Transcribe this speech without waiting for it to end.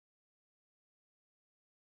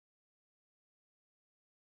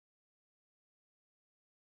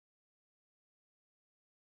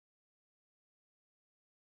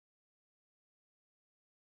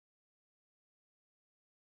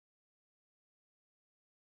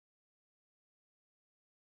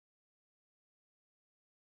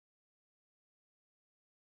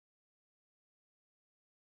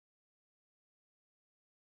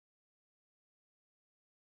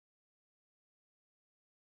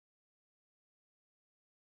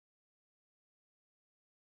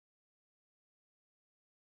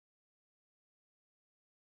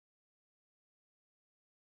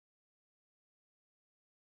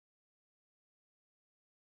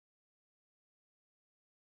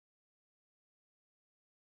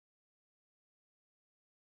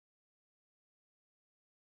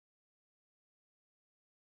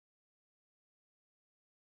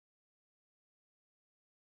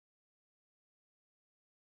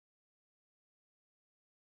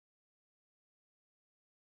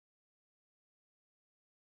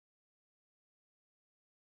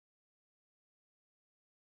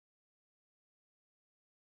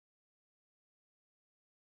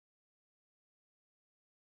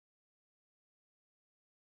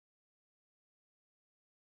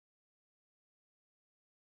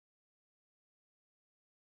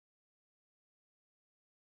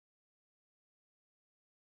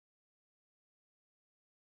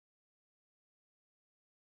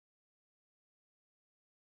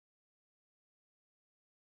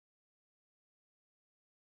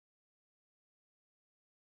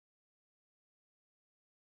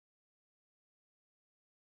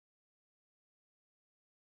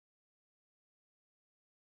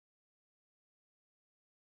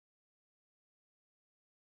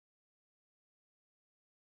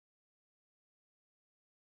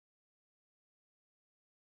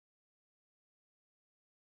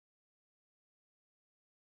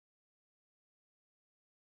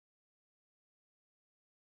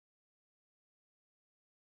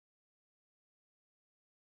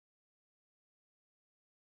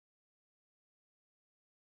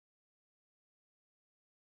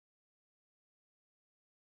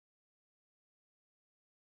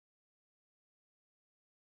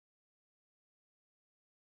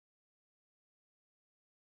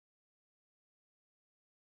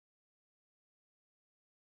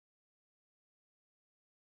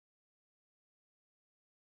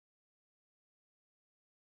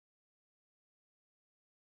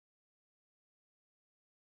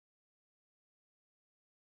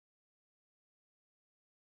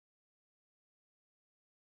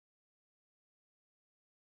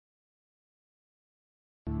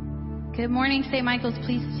Good morning, St. Michael's.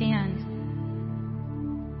 Please stand.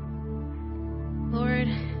 Lord,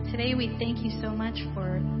 today we thank you so much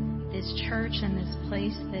for this church and this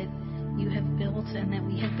place that you have built and that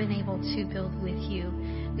we have been able to build with you.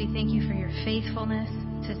 We thank you for your faithfulness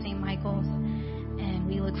to St. Michael's, and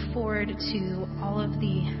we look forward to all of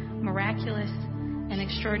the miraculous and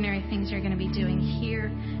extraordinary things you're going to be doing here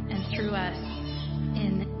and through us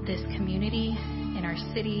in this community, in our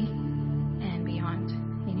city, and beyond.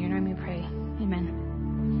 In your name we pray. Amen.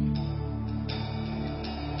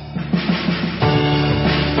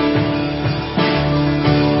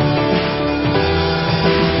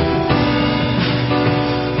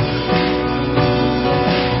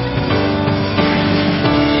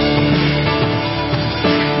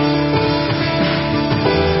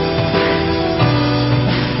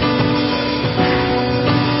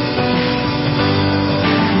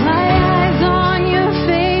 My eyes on your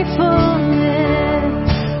faithfulness.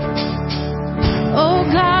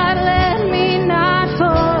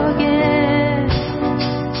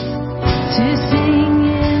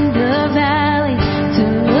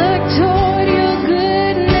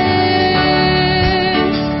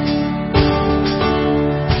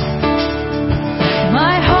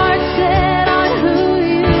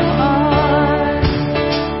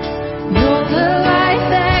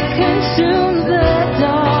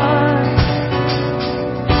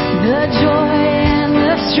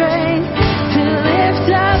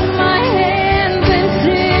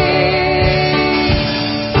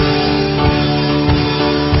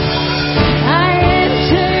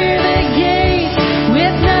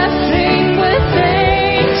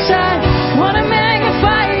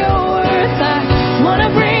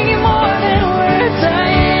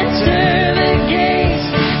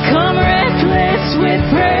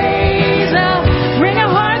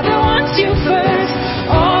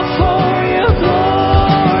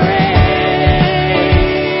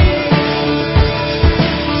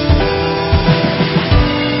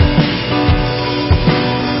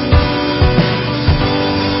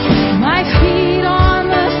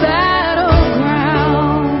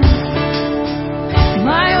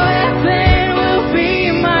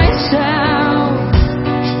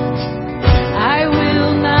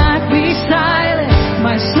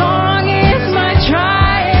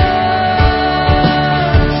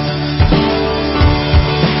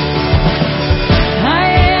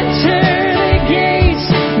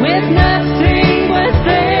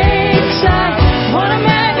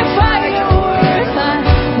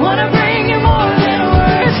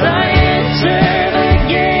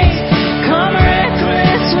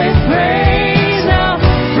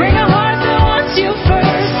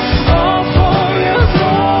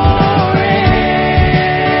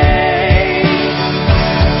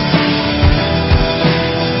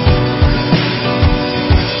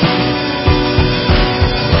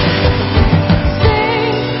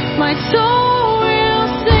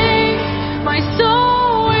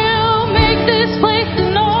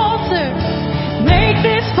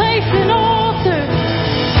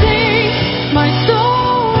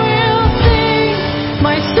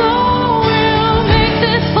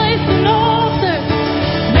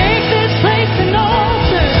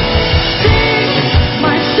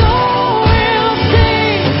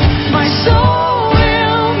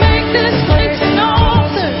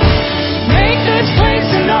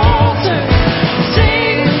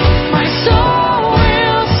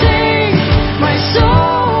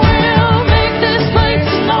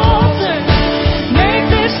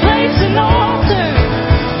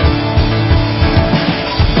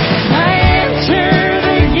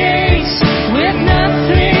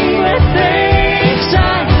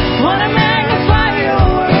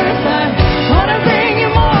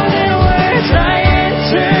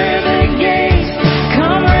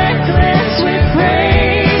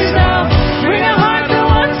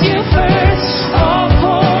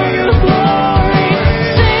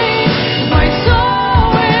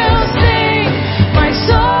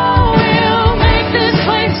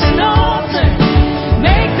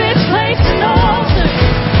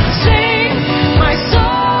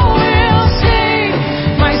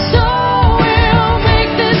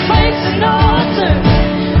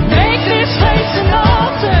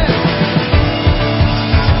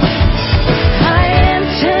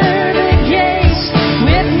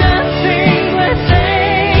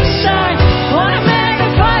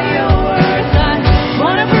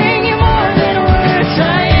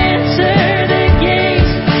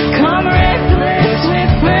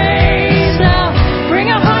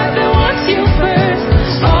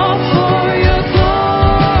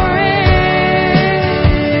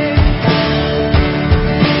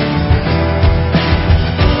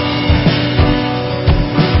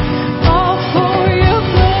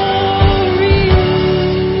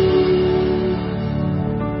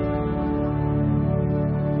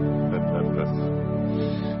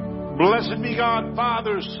 Blessed be God,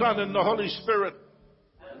 Father, Son, and the Holy Spirit.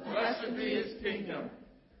 And blessed be his kingdom,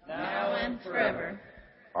 now and forever.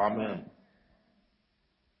 Amen.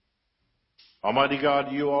 Almighty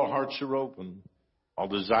God, you all hearts are open, all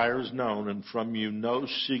desires known, and from you no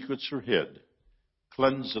secrets are hid.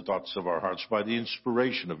 Cleanse the thoughts of our hearts by the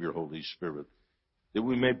inspiration of your Holy Spirit, that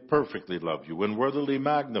we may perfectly love you and worthily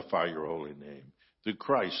magnify your holy name. Through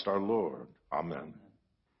Christ our Lord. Amen.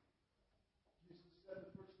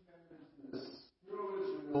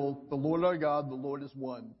 The Lord our God, the Lord is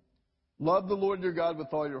one. Love the Lord your God with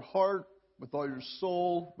all your heart, with all your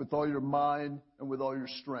soul, with all your mind, and with all your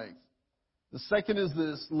strength. The second is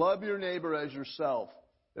this: love your neighbor as yourself.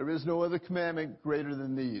 There is no other commandment greater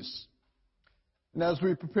than these. And as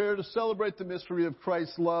we prepare to celebrate the mystery of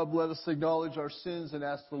Christ's love, let us acknowledge our sins and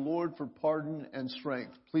ask the Lord for pardon and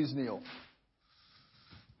strength. Please kneel.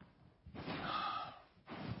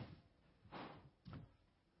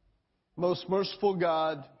 Most merciful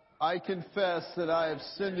God, I confess that I have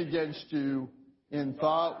sinned against you in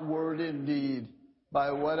thought, word, and deed,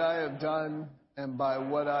 by what I have done and by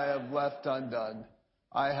what I have left undone.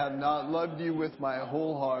 I have not loved you with my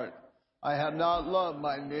whole heart. I have not loved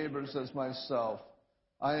my neighbors as myself.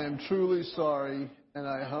 I am truly sorry, and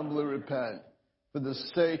I humbly repent. For the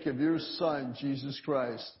sake of your Son, Jesus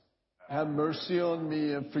Christ, have mercy on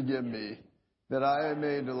me and forgive me, that I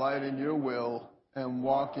may delight in your will and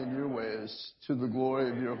walk in your ways, to the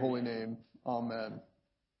glory of your holy name. Amen.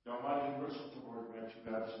 The Almighty and merciful Lord grant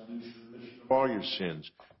you absolution, remission of all your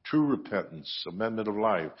sins, true repentance, amendment of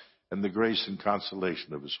life, and the grace and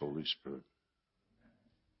consolation of his Holy Spirit.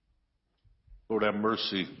 Lord, have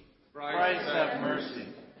mercy. Christ have mercy.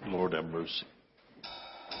 Lord, have mercy.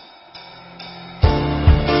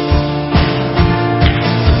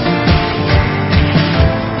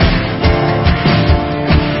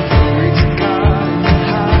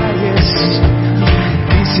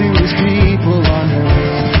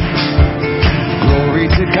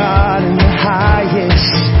 God in the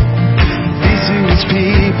highest, peace to his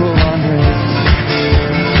people on earth.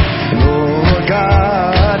 Lord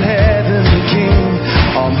God, heavenly King,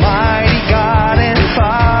 Almighty God and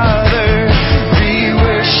Father,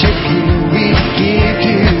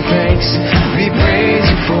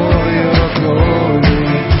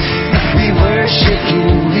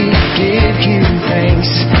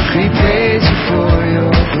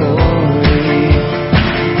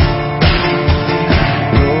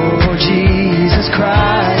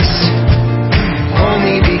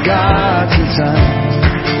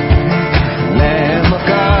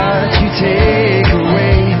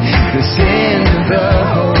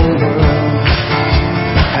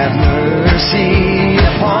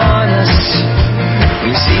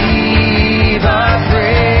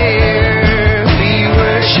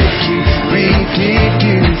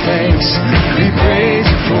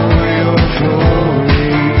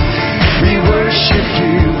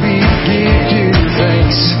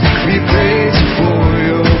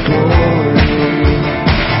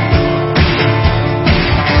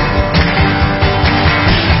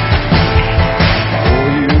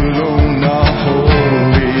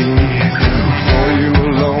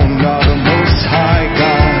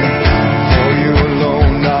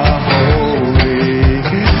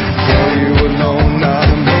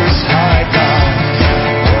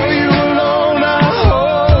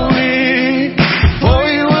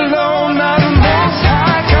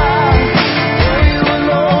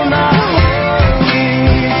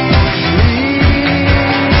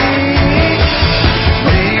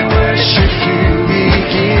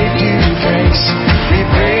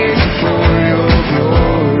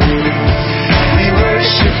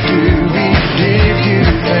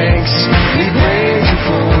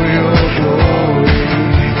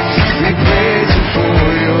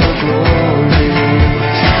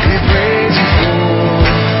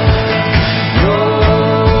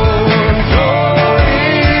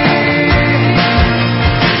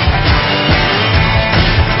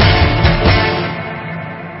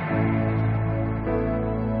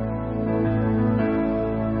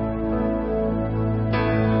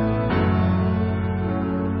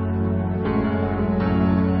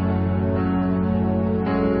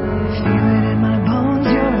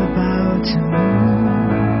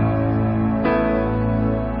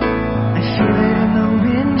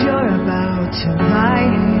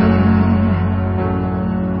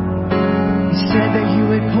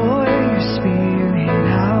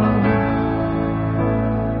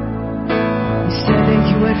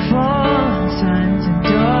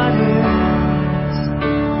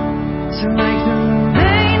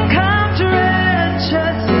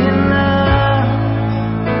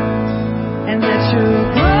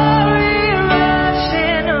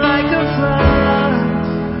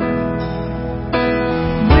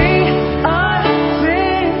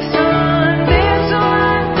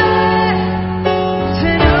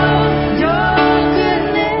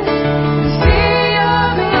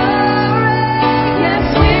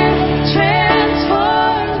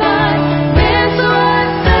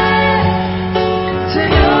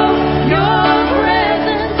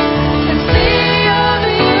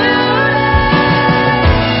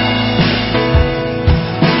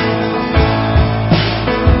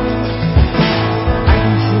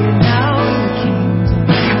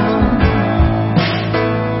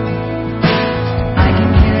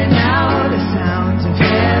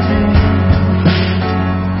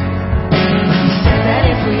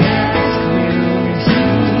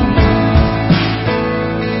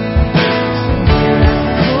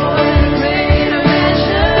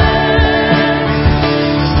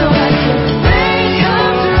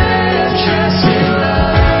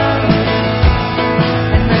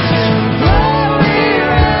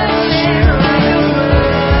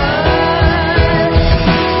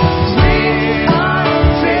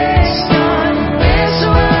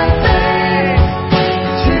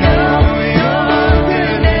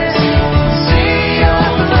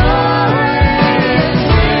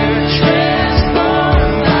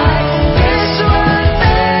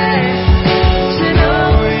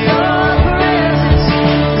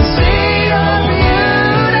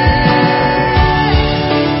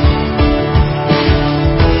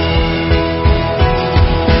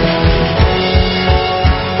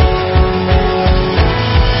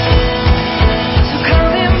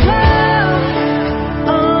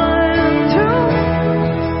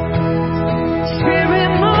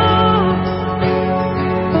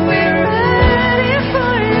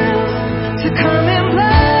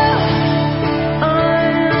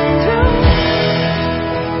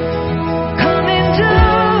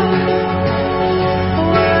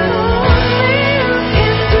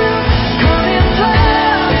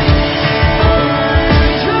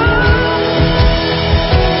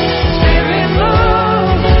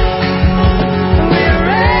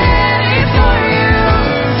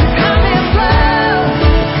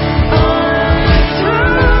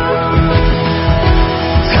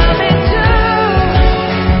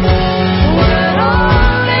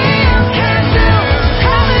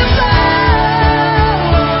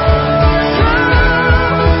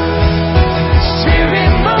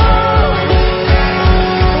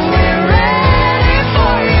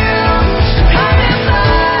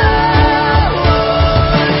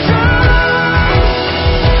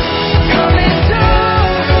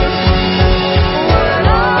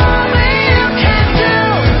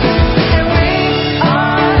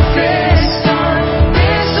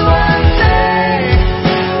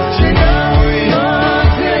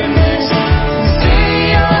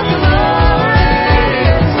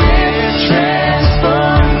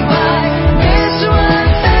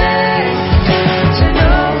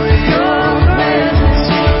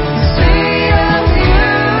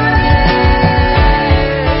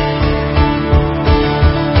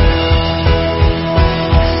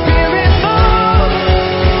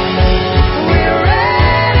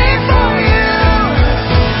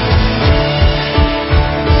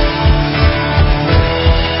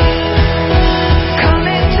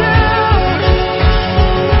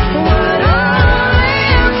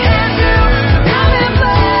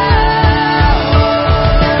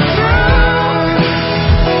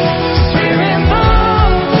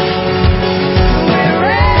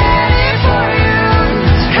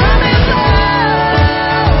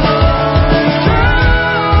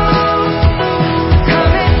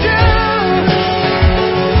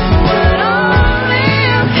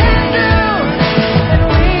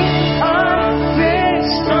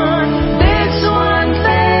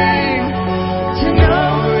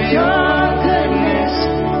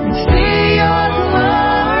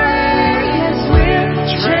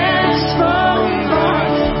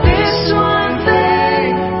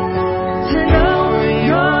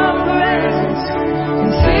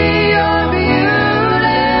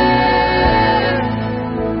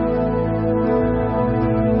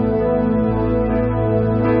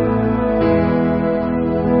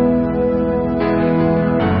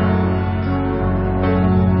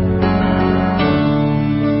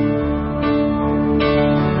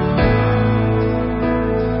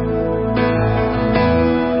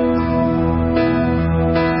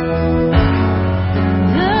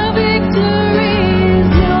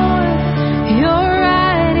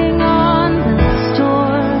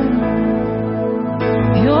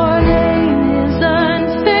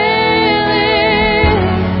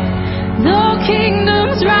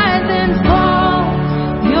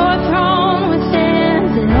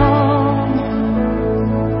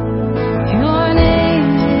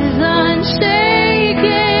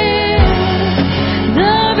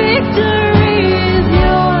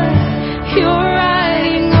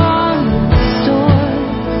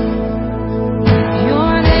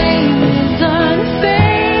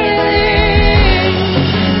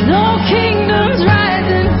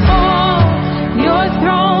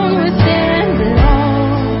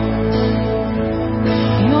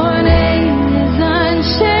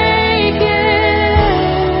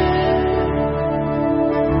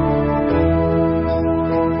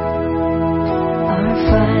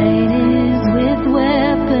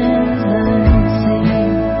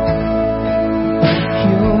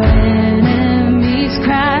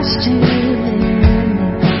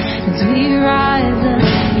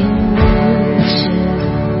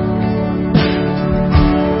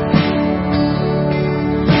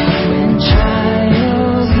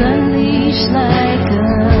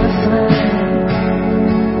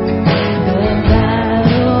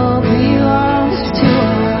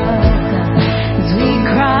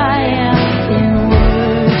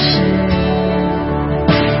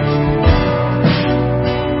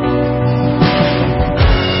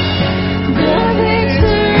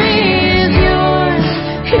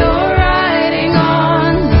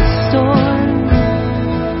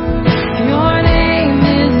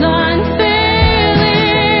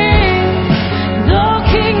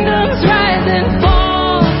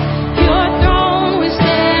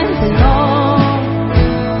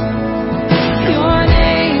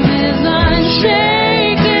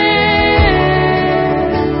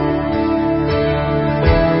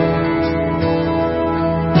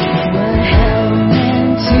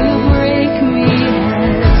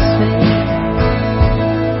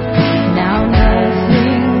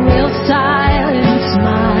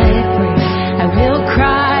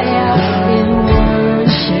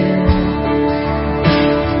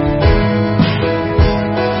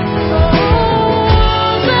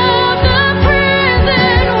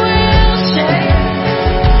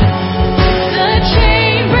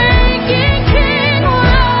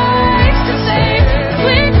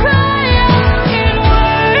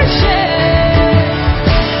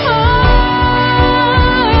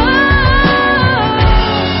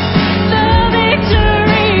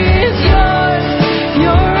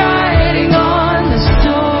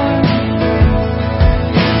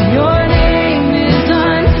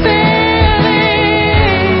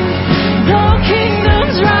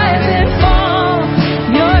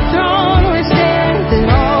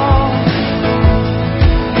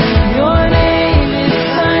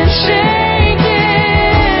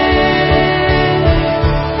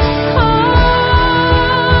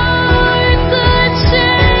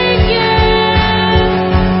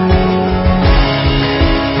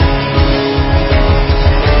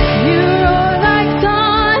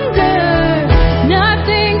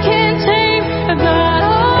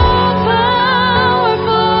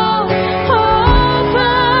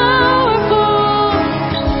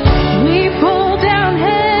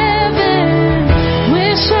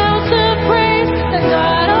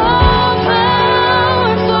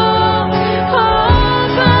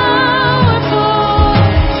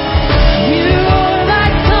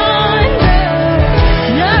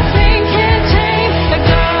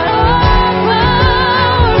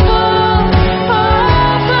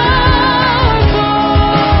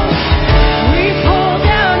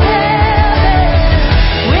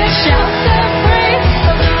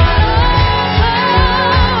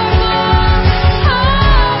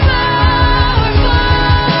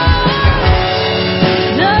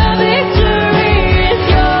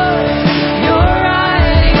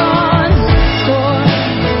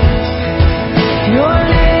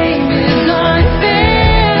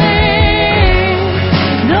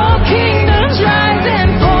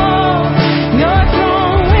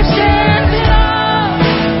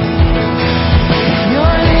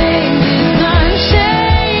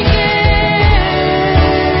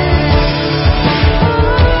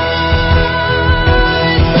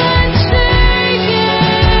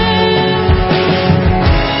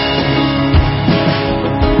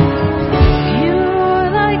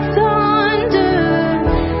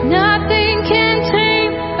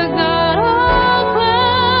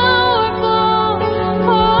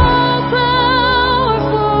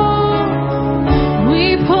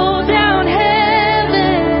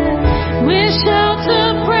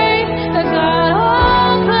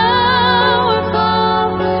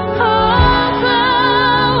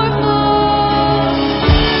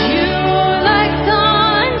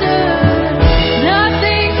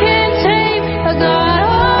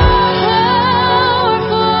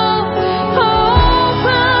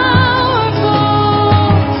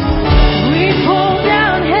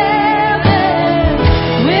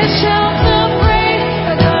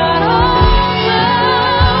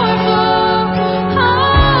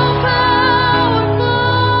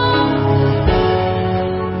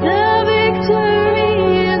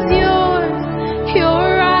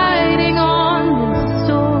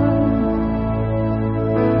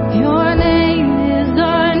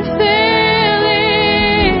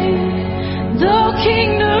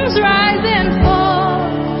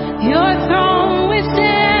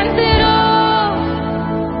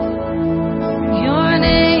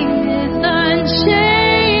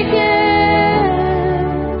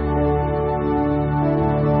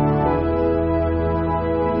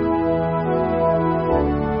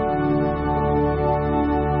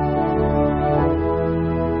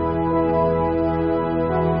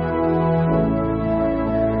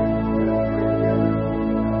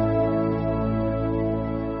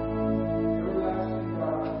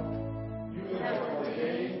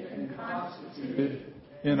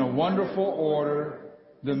 wonderful order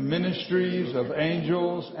the ministries of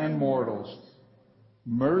angels and mortals.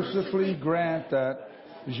 Mercifully grant that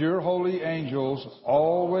your holy angels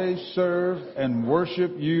always serve and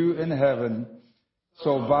worship you in heaven,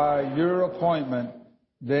 so by your appointment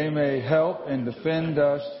they may help and defend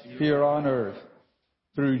us here on earth.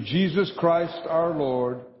 Through Jesus Christ our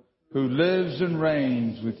Lord, who lives and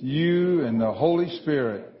reigns with you in the Holy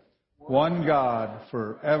Spirit, one God,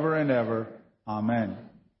 forever and ever. Amen.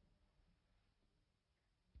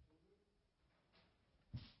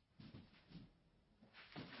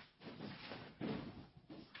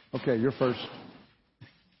 Okay, you're first.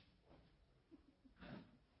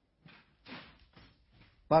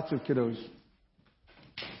 Lots of kiddos.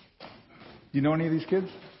 Do you know any of these kids?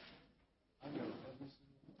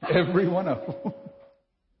 Every one of them.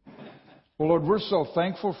 Well, Lord, we're so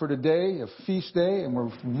thankful for today, a feast day, and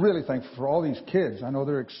we're really thankful for all these kids. I know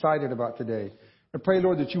they're excited about today. I pray,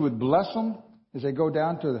 Lord, that you would bless them as they go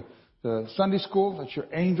down to the Sunday school. Let your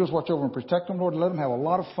angels watch over and protect them, Lord. Let them have a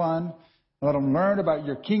lot of fun. Let them learn about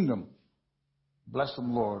your kingdom. Bless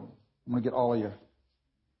them, Lord. I'm going to get all of you.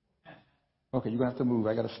 Okay, you're going to have to move.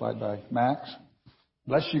 I got to slide by. Max,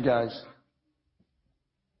 bless you guys.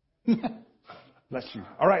 Bless you.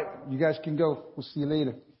 All right, you guys can go. We'll see you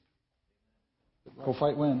later. Go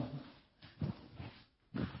fight, win.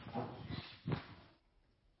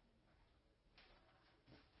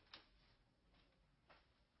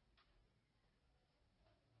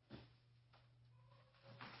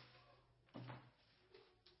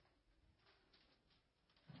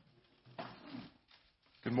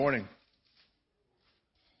 Good morning.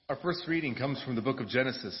 Our first reading comes from the book of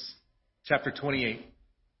Genesis, chapter 28,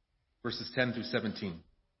 verses 10 through 17.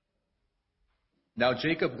 Now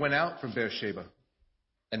Jacob went out from Beersheba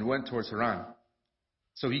and went towards Haran.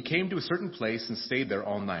 So he came to a certain place and stayed there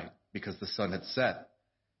all night, because the sun had set.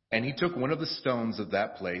 And he took one of the stones of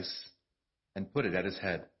that place and put it at his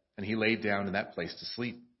head, and he lay down in that place to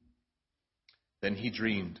sleep. Then he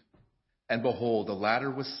dreamed, and behold, a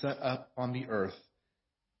ladder was set up on the earth,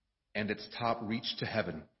 and its top reached to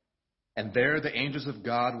heaven. And there the angels of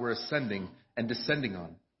God were ascending and descending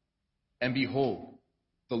on. And behold,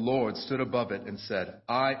 the Lord stood above it and said,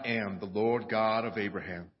 I am the Lord God of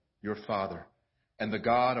Abraham, your father, and the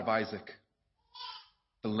God of Isaac.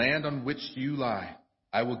 The land on which you lie,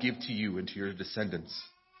 I will give to you and to your descendants.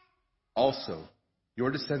 Also,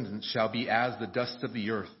 your descendants shall be as the dust of the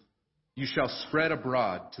earth. You shall spread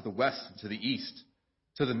abroad to the west and to the east,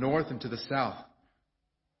 to the north and to the south.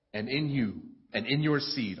 And in you and in your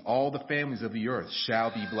seed all the families of the earth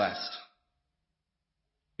shall be blessed.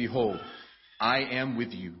 Behold, I am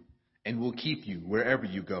with you and will keep you wherever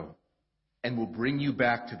you go, and will bring you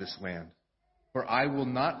back to this land. For I will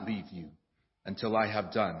not leave you until I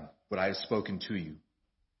have done what I have spoken to you.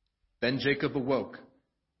 Then Jacob awoke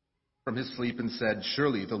from his sleep and said,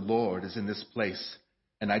 Surely the Lord is in this place,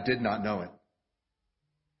 and I did not know it.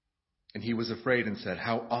 And he was afraid and said,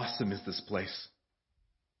 How awesome is this place!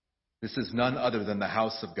 This is none other than the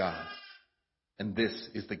house of God, and this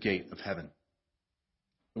is the gate of heaven.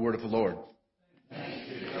 The word of the Lord. Thanks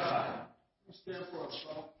be to God. Stand for us,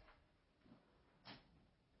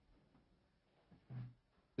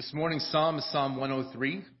 This morning's psalm is Psalm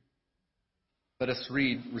 103. Let us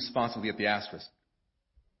read responsibly at the asterisk.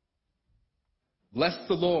 Bless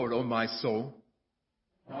the Lord, O my soul.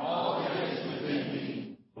 All that is within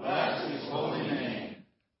me, bless his holy name.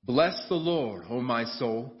 Bless the Lord, O my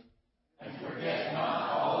soul. And forget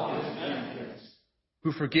not all his benefits.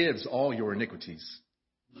 Who forgives all your iniquities.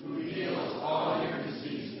 Who heals all your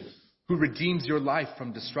diseases. Who redeems your life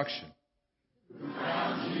from destruction. Who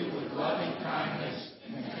crowns you with loving kindness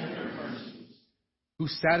and tender mercies. Who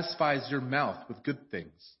satisfies your mouth with good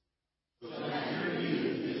things. So that your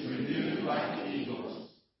youth is renewed like the eagles.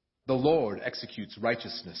 The Lord executes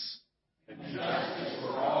righteousness. And justice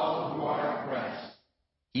for all who are oppressed.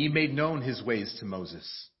 He made known his ways to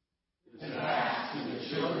Moses. His acts to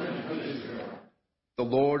the children of Israel. The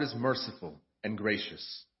Lord is merciful and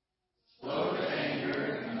gracious. Slow to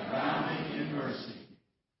anger and abounding in mercy.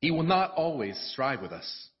 He will not always strive with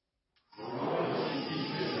us. Nor will he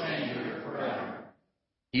keep his anger forever.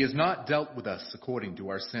 He has not dealt with us according to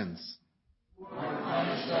our sins. Nor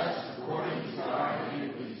punished us according to our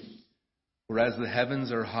iniquities. For as the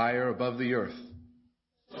heavens are higher above the earth,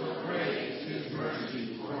 So great is his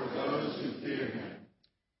mercy toward those who fear him.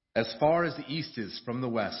 as far as the east is from the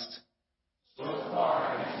west, So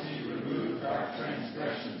far has he removed our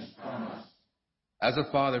transgressions from us. as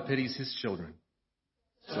a father pities his children,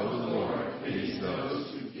 So the Lord pities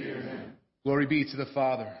those who fear him. glory be to the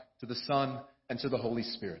Father, to the Son, and to the Holy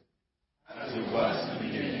Spirit. As it was in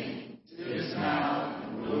the beginning, is now,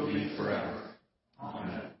 and will be forever.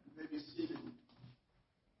 Amen. You may be seated.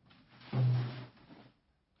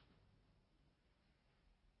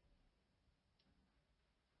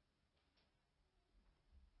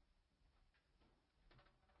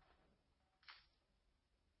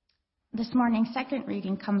 This morning's second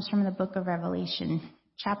reading comes from the book of Revelation,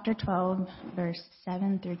 chapter 12, verse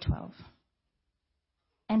 7 through 12.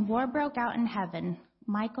 And war broke out in heaven.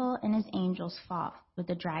 Michael and his angels fought with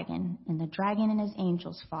the dragon, and the dragon and his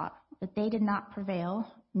angels fought, but they did not prevail,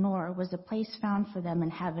 nor was a place found for them in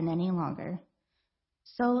heaven any longer.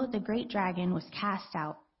 So the great dragon was cast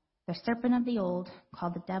out, the serpent of the old,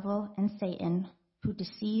 called the devil and Satan, who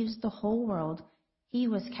deceives the whole world. He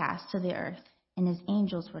was cast to the earth, and his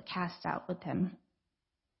angels were cast out with him.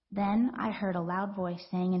 Then I heard a loud voice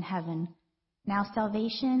saying in heaven, Now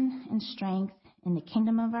salvation and strength in the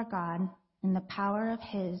kingdom of our God and the power of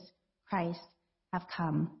his Christ have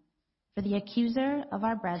come. For the accuser of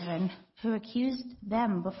our brethren, who accused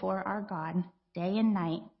them before our God day and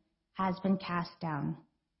night, has been cast down.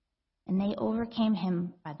 And they overcame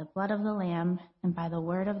him by the blood of the Lamb and by the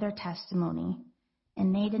word of their testimony,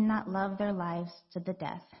 and they did not love their lives to the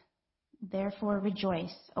death. Therefore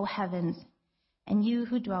rejoice, O heavens, and you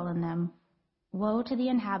who dwell in them. Woe to the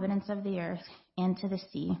inhabitants of the earth and to the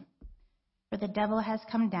sea. For the devil has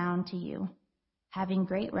come down to you, having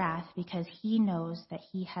great wrath, because he knows that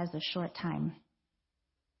he has a short time.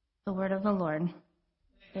 The word of the Lord.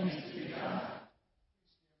 Thanks be to God.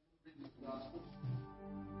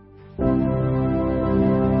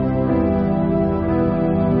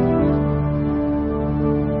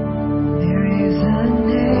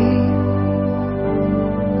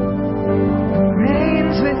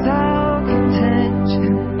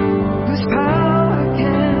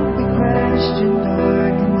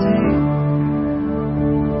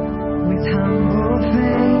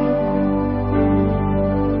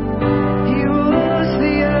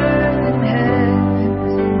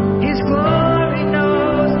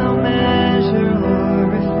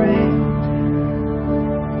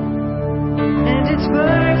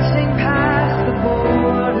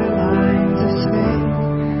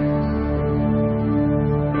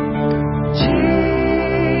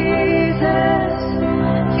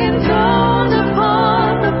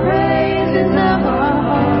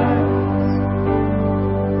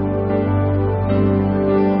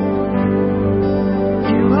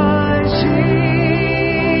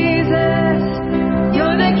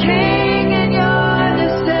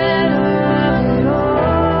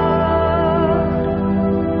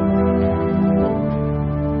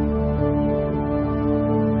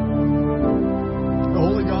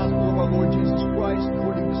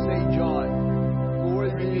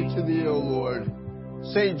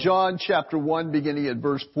 John chapter 1, beginning at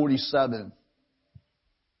verse 47.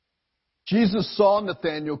 Jesus saw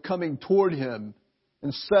Nathanael coming toward him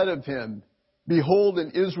and said of him, Behold,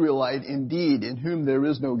 an Israelite indeed, in whom there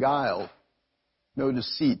is no guile, no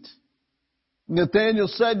deceit. Nathanael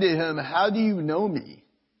said to him, How do you know me?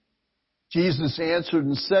 Jesus answered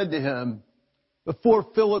and said to him, Before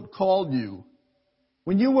Philip called you,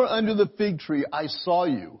 when you were under the fig tree, I saw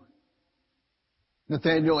you.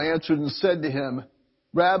 Nathanael answered and said to him,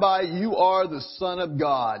 Rabbi, you are the Son of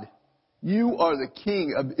God. You are the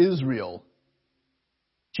King of Israel.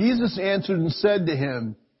 Jesus answered and said to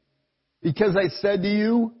him, Because I said to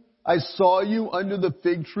you, I saw you under the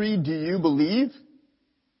fig tree, do you believe?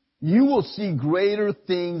 You will see greater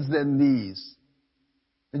things than these.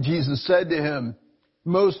 And Jesus said to him,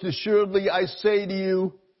 Most assuredly I say to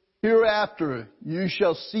you, hereafter you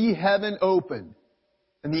shall see heaven open,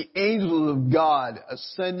 and the angels of God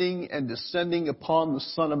ascending and descending upon the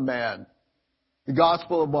Son of Man. The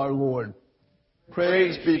Gospel of our Lord.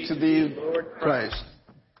 Praise be to thee, Lord Christ.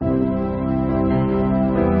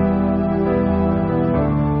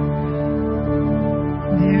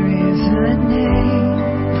 There is a name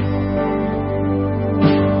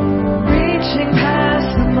reaching past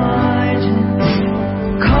the margins,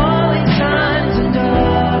 calling sons and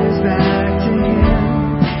daughters back to Him.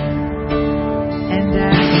 And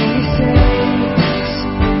as He saves,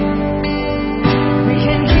 we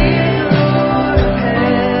can hear the roar of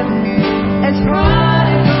heaven as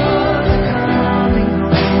prodigals are coming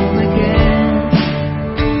home.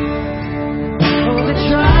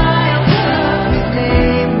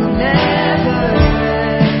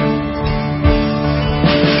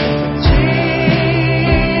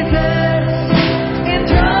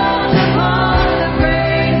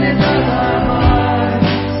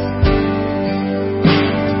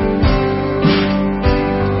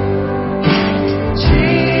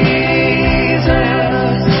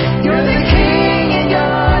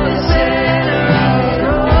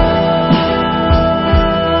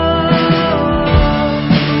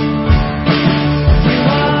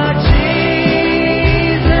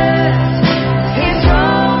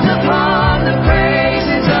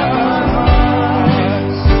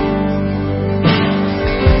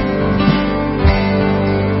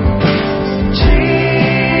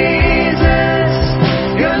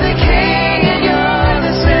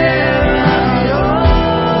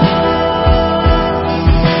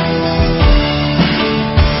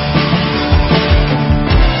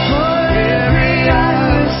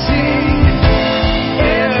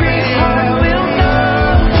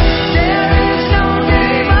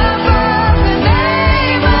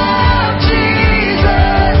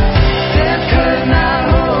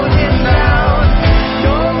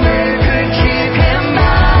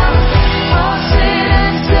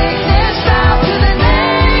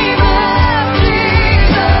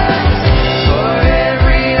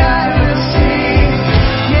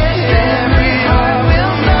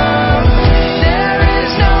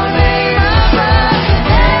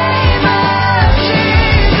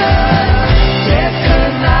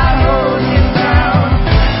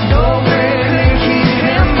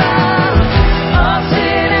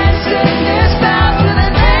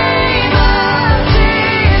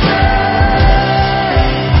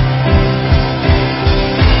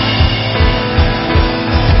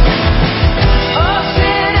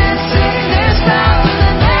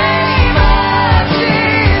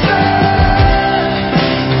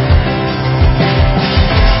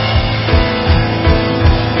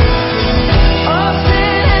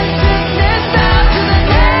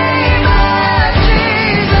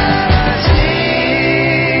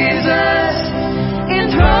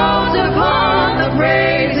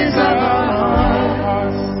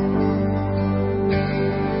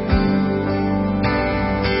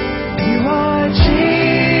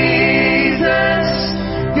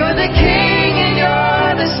 the King and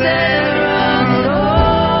you're the center, Lord.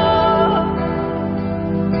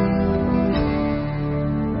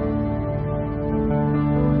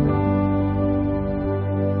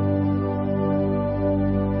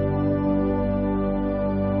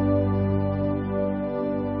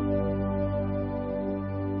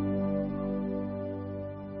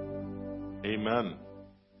 Amen.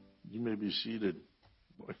 You may be seated.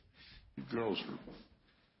 Boy, you girls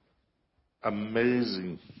are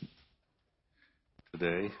amazing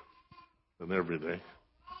today and every day.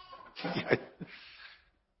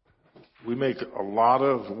 We make a lot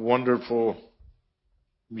of wonderful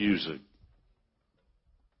music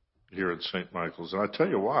here at St. Michael's. And I tell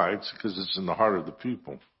you why. It's because it's in the heart of the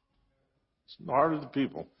people. It's in the heart of the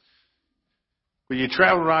people. When you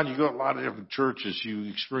travel around, you go to a lot of different churches, you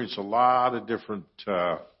experience a lot of different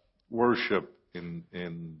worship and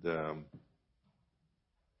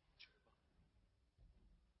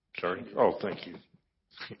sorry? Oh, thank you.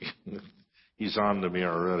 He's on to me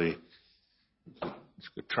already. He's going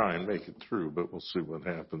to try and make it through, but we'll see what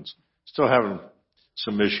happens. Still having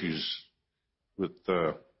some issues with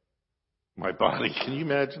my body. Can you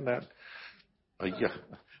imagine that?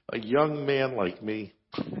 A young man like me.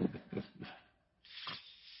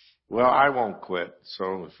 Well, I won't quit.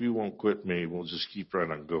 So if you won't quit me, we'll just keep right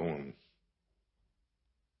on going.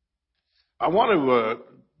 I want to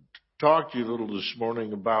talk to you a little this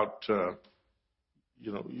morning about,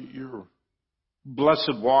 your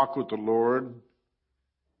blessed walk with the Lord.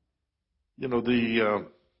 You know, the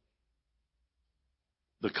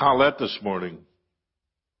Collect this morning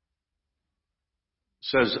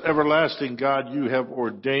says, "Everlasting God, you have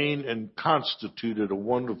ordained and constituted a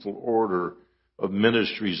wonderful order of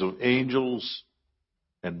ministries of angels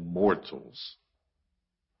and mortals."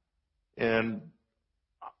 And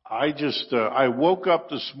I woke up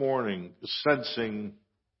this morning sensing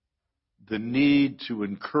the need to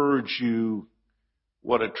encourage you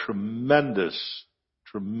what a tremendous,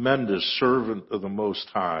 tremendous servant of the Most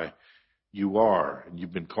High you are, and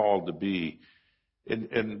you've been called to be.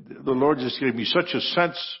 And the Lord just gave me such a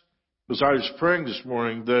sense as I was praying this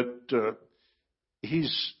morning that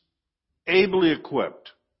He's ably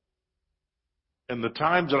equipped. And the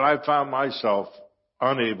times that I found myself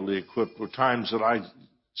unably equipped were times that I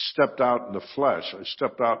stepped out in the flesh. I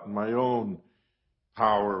stepped out in my own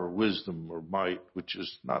power or wisdom or might, which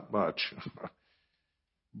is not much.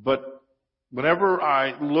 But whenever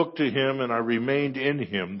I looked to Him and I remained in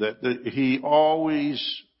Him, that He always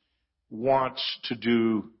wants to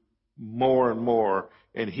do more and more,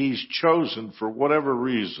 and He's chosen, for whatever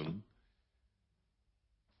reason,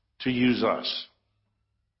 to use us.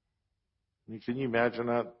 Can you imagine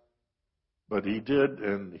that? But He did,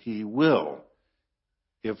 and He will,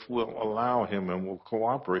 if we'll allow Him and we'll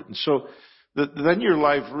cooperate. And so then your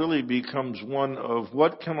life really becomes one of,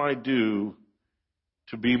 what can I do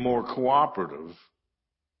to be more cooperative?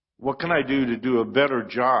 What can I do to do a better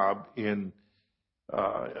job in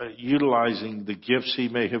utilizing the gifts He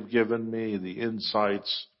may have given me, the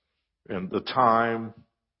insights and the time?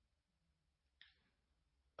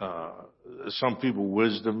 Some people,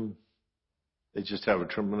 wisdom. They just have a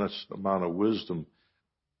tremendous amount of wisdom.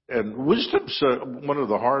 And wisdom's one of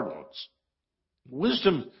the hard ones.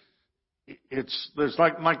 Wisdom, there's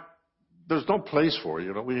no place for it.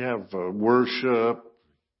 You know, we have worship,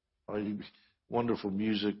 wonderful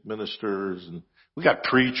music ministers, and we got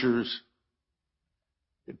preachers,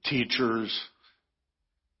 and teachers.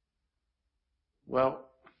 Well,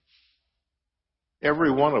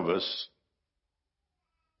 every one of us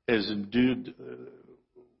is endued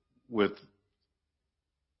with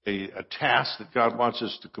a task that God wants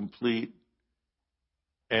us to complete,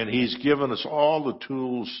 and He's given us all the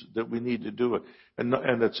tools that we need to do it. And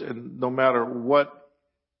no matter what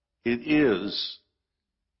it is,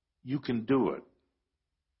 you can do it.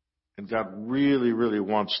 And God really, really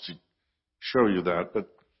wants to show you that. But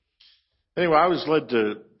anyway, I was led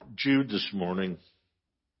to Jude this morning,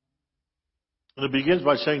 and it begins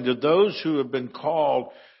by saying, "To those who have been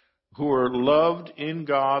called, who are loved in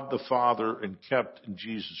God the Father and kept in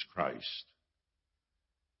Jesus Christ."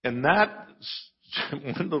 And that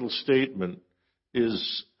one little statement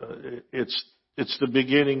is, it's the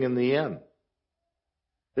beginning and the end.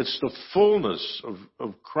 It's the fullness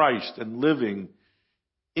of Christ and living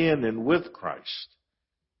in and with Christ.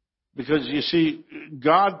 Because you see,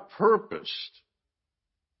 God purposed.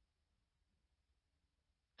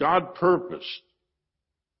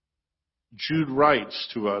 Jude writes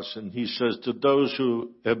to us, and he says, to those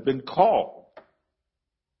who have been called.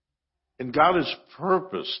 And God has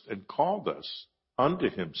purposed and called us unto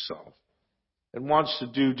Himself and wants to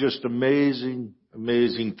do just amazing,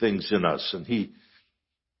 amazing things in us. And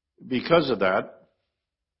because of that,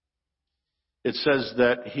 it says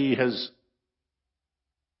that he has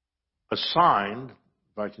assigned,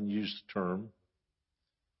 if I can use the term,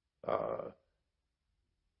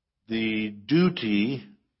 the duty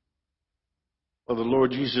of the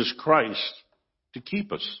Lord Jesus Christ to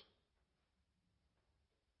keep us.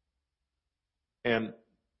 And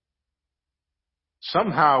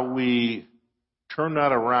somehow we turn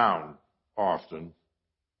that around often.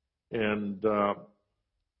 And,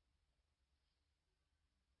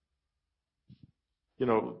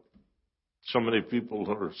 so many people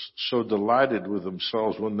are so delighted with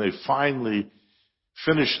themselves when they finally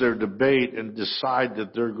finish their debate and decide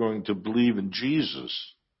that they're going to believe in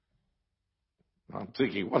Jesus. I'm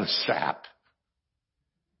thinking, what a sap.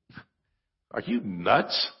 Are you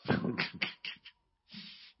nuts?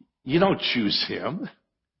 You don't choose him.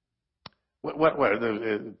 What,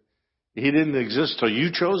 he didn't exist till you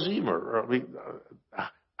chose him?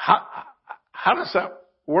 How does that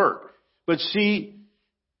work? But see,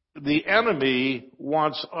 the enemy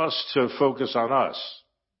wants us to focus on us.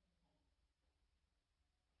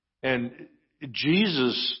 And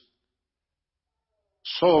Jesus'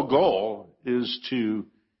 sole goal is to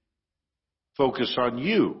focus on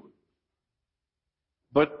you.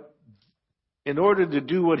 But in order to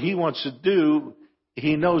do what he wants to do,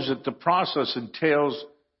 he knows that the process entails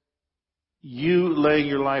you laying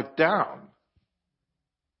your life down.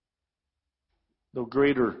 No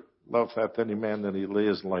greater love hath any man than he lay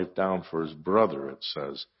his life down for his brother, it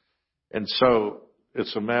says. And so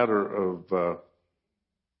it's a matter of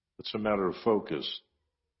focus.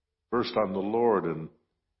 First on the Lord, and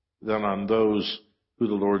then on those who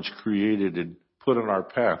the Lord's created and put on our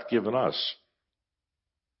path, given us.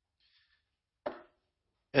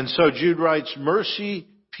 And so Jude writes, mercy,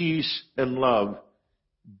 peace, and love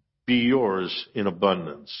be yours in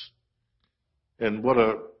abundance. And what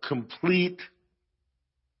a complete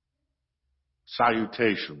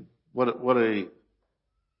salutation. What a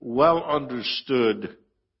well understood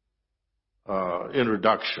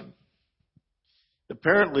introduction.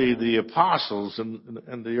 Apparently the apostles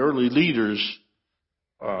and the early leaders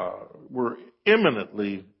were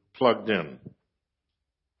eminently plugged in.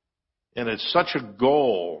 And it's such a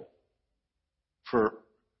goal for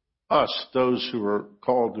us, those who are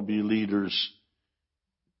called to be leaders,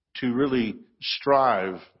 to really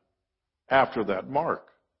strive after that mark,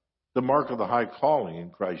 the mark of the high calling in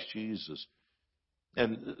Christ Jesus.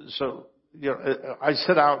 And so, I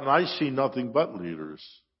sit out and I see nothing but leaders.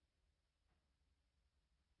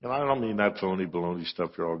 And I don't mean that phony baloney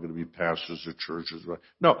stuff, you're all going to be pastors or churches.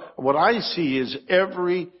 No, what I see is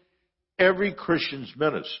every Christian's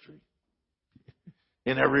ministry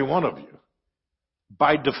in every one of you.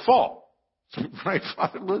 By default. Right,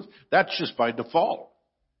 Father Liz? That's just by default.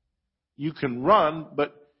 You can run,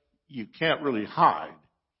 but you can't really hide.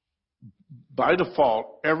 By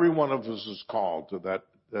default, every one of us is called to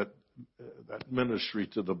that ministry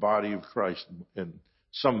to the body of Christ in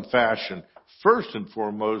some fashion. First and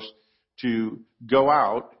foremost, to go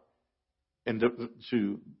out and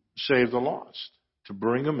to save the lost, to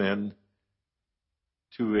bring them in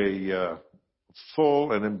to a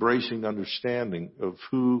full and embracing understanding of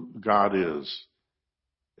who God is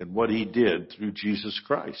and what he did through Jesus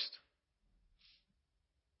Christ.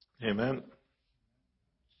 Amen.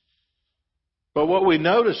 But what we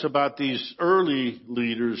notice about these early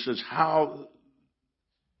leaders is how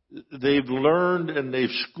they've learned and they've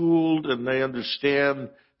schooled and they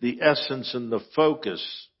understand the essence and the focus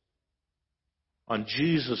on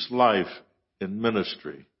Jesus' life and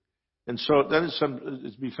ministry. And so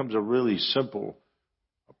it becomes a really simple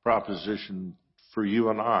proposition for you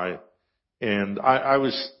and I. And I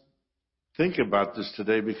was thinking about this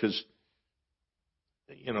today because,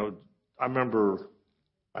 I remember,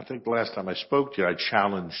 I think the last time I spoke to you, I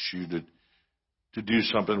challenged you to do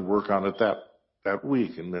something, work on it that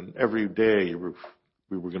week. And then every day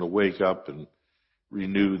we were going to wake up and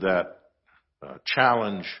renew that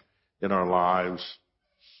challenge in our lives.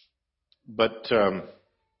 But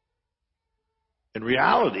in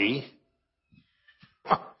reality,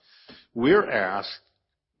 we're asked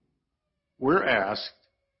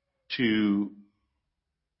to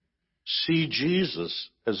see Jesus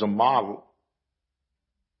as a model,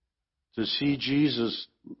 to see Jesus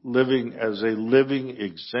living as a living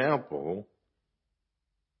example,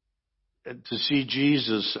 and to see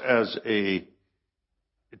Jesus as a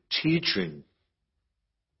teaching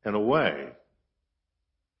in a way.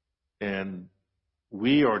 And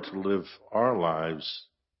we are to live our lives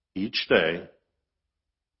each day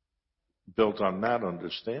built on that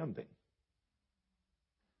understanding.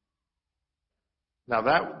 Now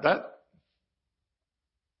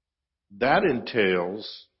that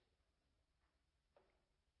entails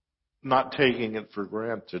not taking it for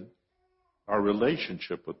granted, our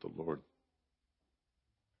relationship with the Lord.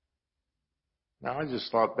 Now, I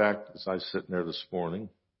just thought back as I was sitting there this morning,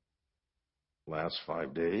 last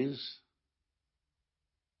 5 days,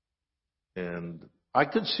 and I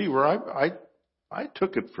could see where I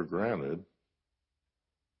took it for granted,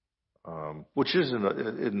 which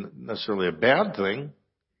isn't necessarily a bad thing.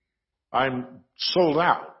 I'm sold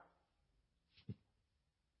out.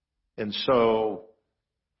 And so,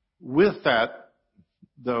 with that,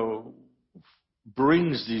 though,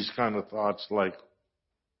 brings these kind of thoughts like,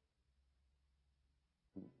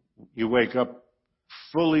 you wake up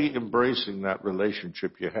fully embracing that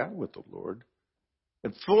relationship you have with the Lord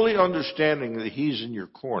and fully understanding that He's in your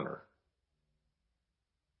corner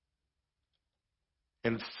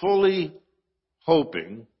and fully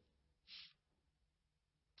hoping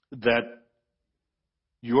that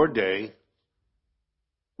your day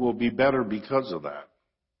will be better because of that.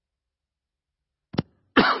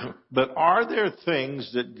 But are there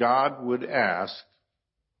things that God would ask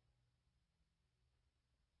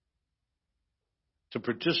to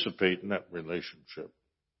participate in that relationship?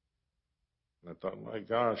 And I thought, my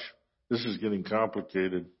gosh, this is getting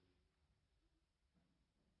complicated.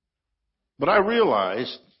 But I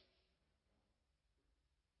realized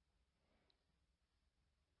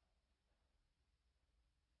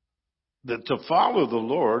that to follow the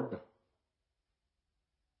Lord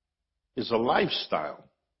is a lifestyle.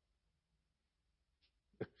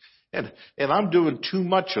 And I'm doing too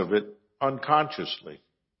much of it unconsciously.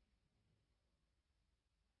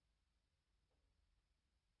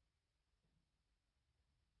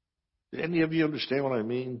 Do any of you understand what I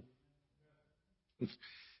mean?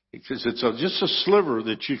 Because it's just a sliver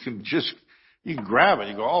that you can grab it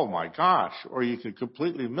and you go, oh my gosh, or you can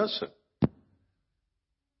completely miss it.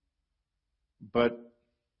 But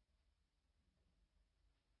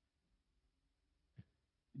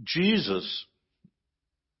Jesus,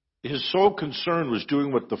 his sole concern was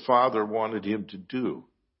doing what the Father wanted him to do.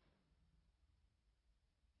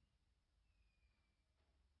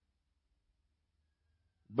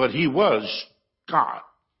 But he was God.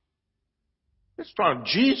 It's not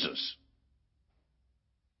Jesus.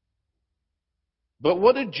 But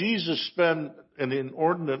what did Jesus spend an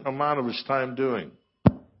inordinate amount of his time doing?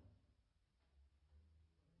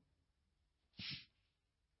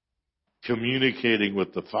 Communicating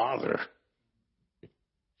with the Father.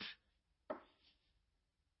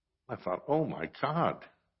 I thought, oh my God.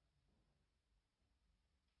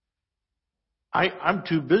 I'm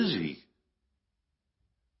too busy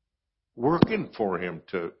working for him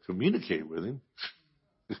to communicate with him.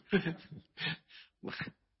 It's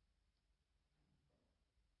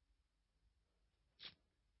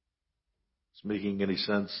making any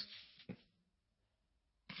sense?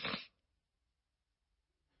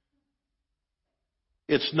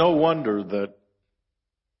 It's no wonder that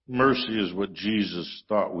mercy is what Jesus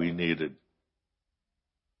thought we needed.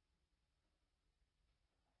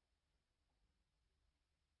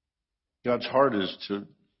 God's heart is to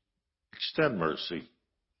extend mercy.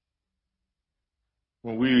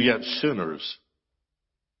 When we were yet sinners,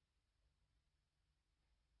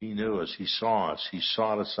 He knew us, He saw us, He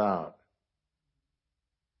sought us out.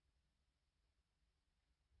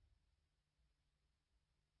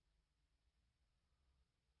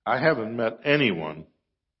 I haven't met anyone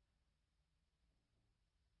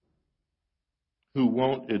who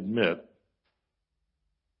won't admit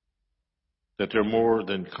that they're more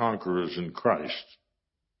than conquerors in Christ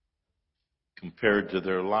compared to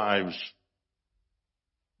their lives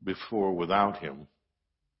before without Him.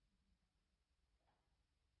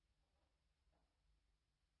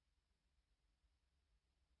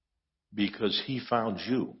 Because He found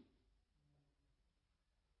you.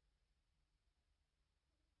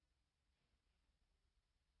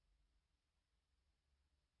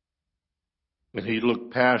 And He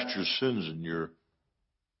looked past your sins and your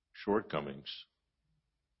shortcomings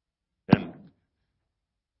and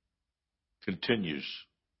continues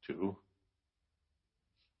to.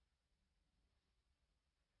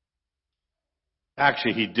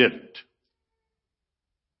 Actually, He didn't.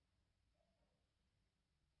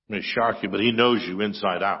 It may shock you, but He knows you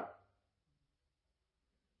inside out.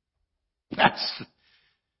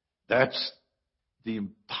 That's the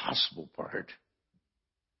impossible part.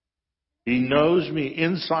 He knows me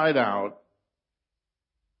inside out.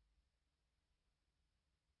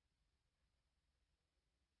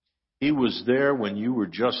 He was there when you were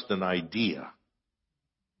just an idea.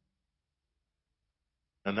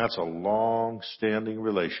 And that's a long-standing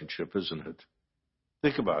relationship, isn't it?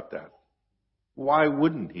 Think about that. Why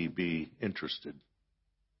wouldn't he be interested?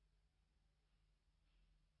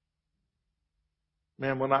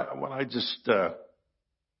 Man, when I just thought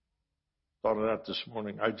of that this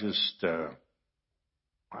morning, I just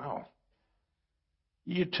wow.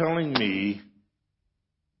 You're telling me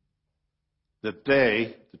that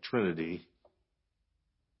they, the Trinity,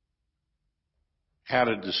 had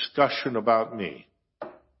a discussion about me.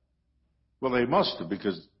 Well, they must have,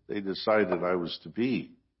 because they decided I was to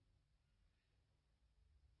be.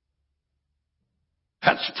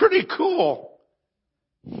 That's pretty cool.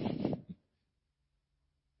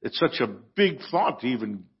 It's such a big thought to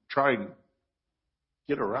even try and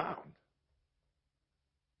get around.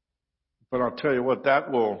 But I'll tell you what,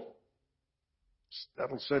 that'll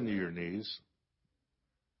send you your knees.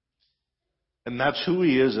 And that's who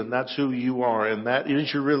he is, and that's who you are, and that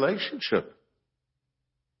is your relationship.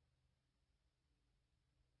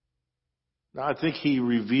 Now, I think he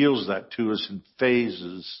reveals that to us in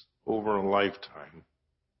phases over a lifetime.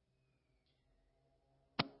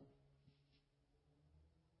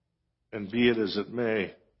 And be it as it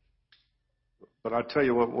may. But I tell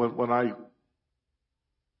you what, when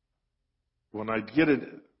I get a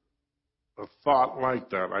thought like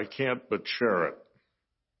that, I can't but share it.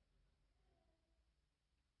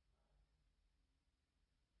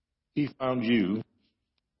 He found you.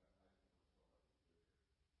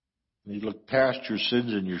 And he looked past your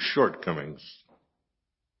sins and your shortcomings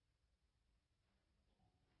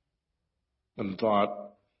and thought,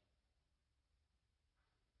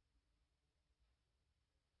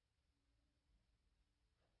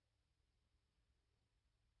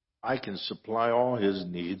 I can supply all his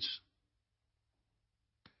needs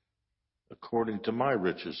according to my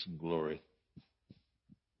riches and glory.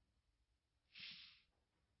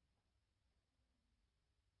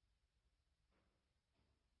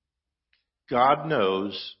 God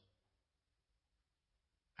knows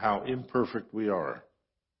how imperfect we are.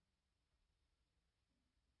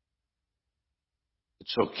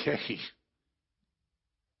 It's okay.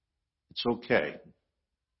 It's okay.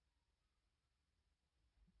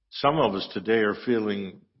 Some of us today are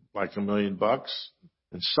feeling like $1 million,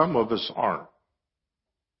 and some of us aren't.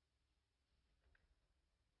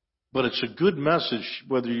 But it's a good message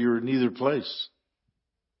whether you're in either place.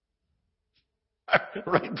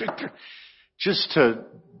 Right, Victor? Just to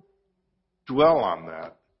dwell on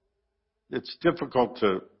that. It's difficult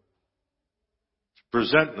to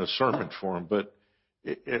present in a sermon form, but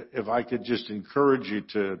if I could just encourage you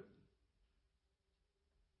to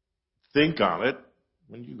think on it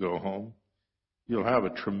when you go home, you'll have a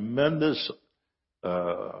tremendous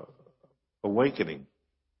awakening.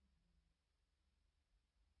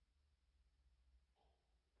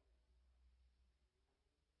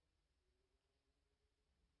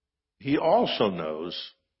 He also knows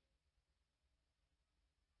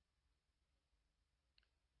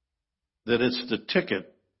that it's the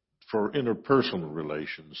ticket for interpersonal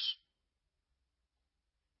relations.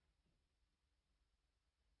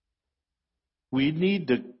 We need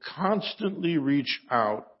to constantly reach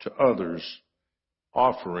out to others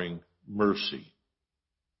offering mercy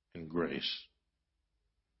and grace.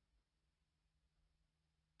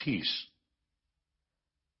 Peace.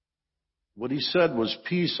 What he said was,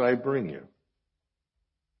 peace I bring you.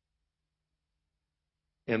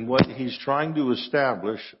 And what he's trying to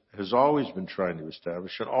establish, has always been trying to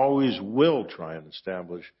establish, and always will try and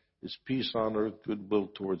establish, is peace on earth, goodwill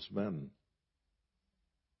towards men.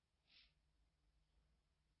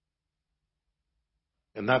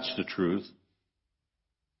 And that's the truth.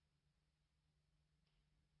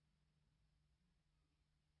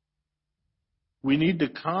 We need to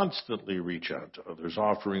constantly reach out to others,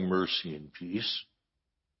 offering mercy and peace.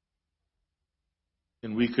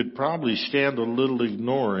 And we could probably stand a little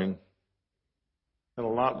ignoring and a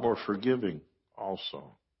lot more forgiving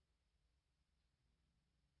also.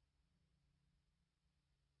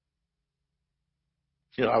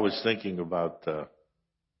 You know, I was thinking about the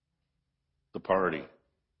party.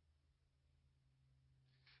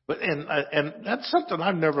 But and that's something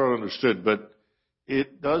I've never understood, but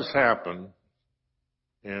it does happen.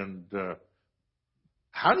 And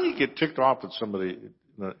how do you get ticked off at somebody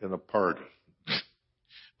in a party?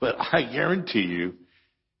 But I guarantee you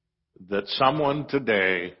that someone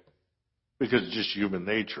today, because it's just human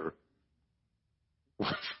nature,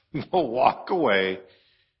 will walk away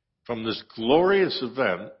from this glorious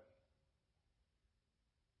event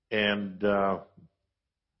and they'll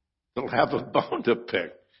have a bone to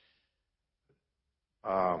pick.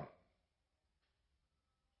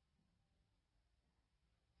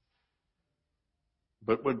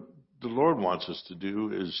 But what the Lord wants us to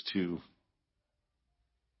do is to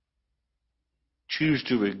choose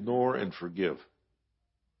to ignore and forgive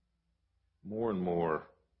more and more.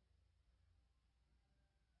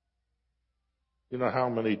 You know how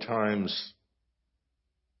many times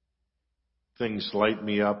things light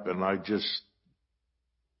me up and I just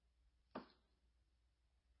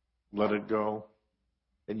let it go?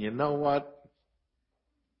 And you know what?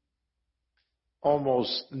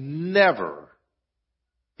 Almost never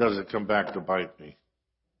does it come back to bite me.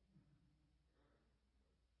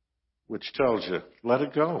 Which tells you, let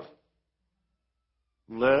it go.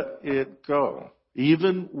 Let it go.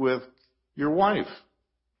 Even with your wife.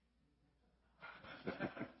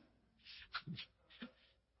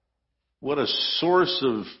 What a source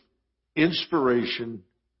of inspiration,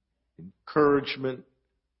 encouragement,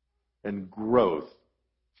 and growth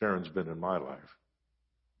Karen's been in my life.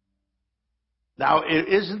 Now, it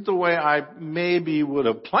isn't the way I maybe would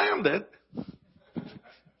have planned it,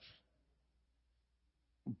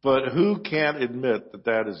 but who can't admit that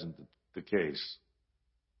that isn't the case?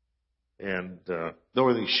 And the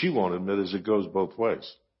only thing she won't admit is it goes both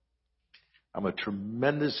ways. I'm a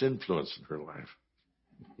tremendous influence in her life.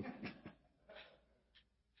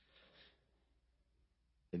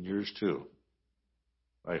 And yours too,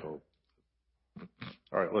 I hope.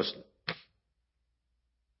 All right, listen.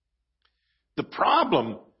 The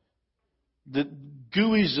problem that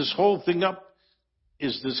GUIs this whole thing up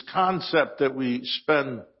is this concept that we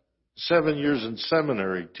spend 7 years in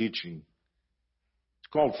seminary teaching. It's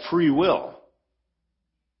called free will.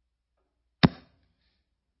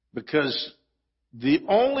 Because the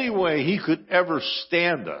only way he could ever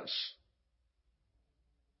stand us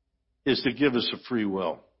is to give us a free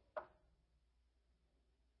will.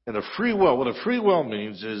 And a free will, what a free will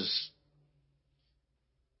means is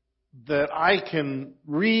that I can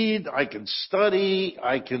read, I can study,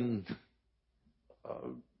 I can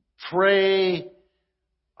pray,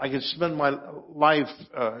 I can spend my life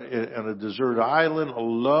on a desert island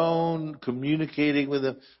alone, communicating with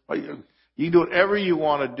him. You can do whatever you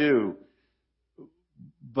want to do,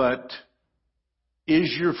 but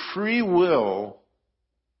is your free will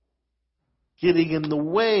getting in the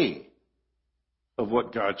way of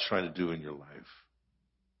what God's trying to do in your life?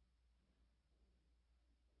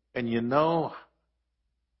 And you know,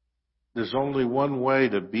 there's only one way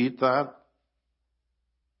to beat that.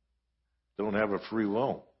 Don't have a free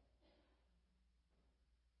will.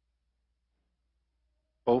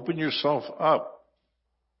 Open yourself up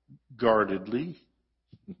guardedly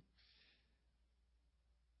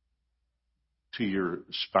to your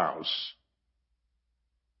spouse,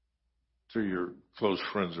 to your close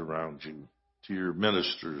friends around you, to your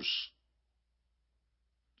ministers,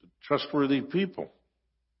 to trustworthy people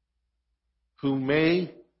who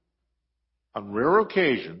may, on rare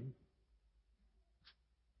occasion,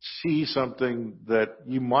 see something that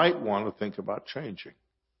you might want to think about changing.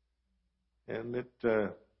 And it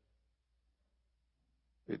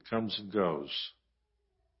comes and goes.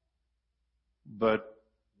 But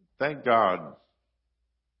thank God,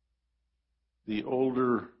 the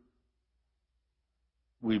older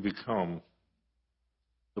we become,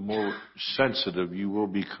 the more sensitive you will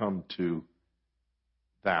become to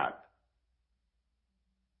that.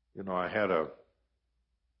 You know, I had a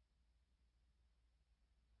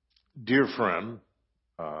dear friend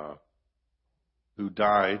who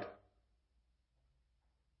died,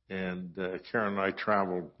 and Karen and I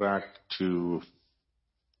traveled back to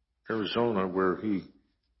Arizona where he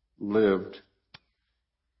lived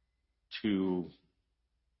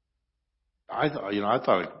I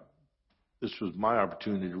thought this was my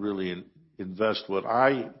opportunity to really invest what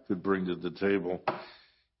I could bring to the table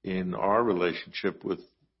in our relationship with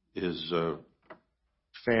his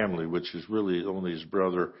family, which is really only his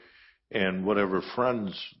brother and whatever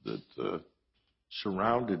friends that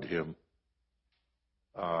surrounded him.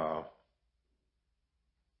 But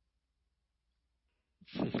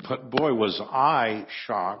boy, was I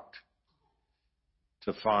shocked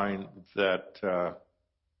to find that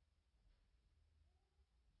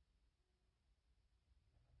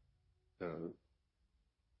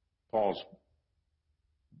Paul's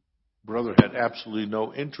brother had absolutely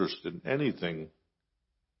no interest in anything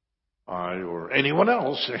I or anyone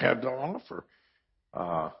else had to offer.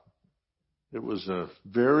 It was a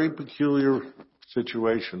very peculiar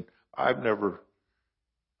situation. I don't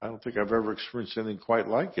think I've ever experienced anything quite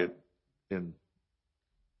like it in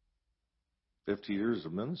 50 years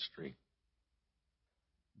of ministry.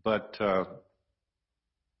 But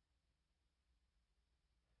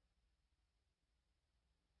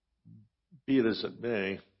be it as it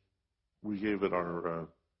may, we gave it our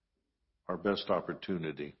best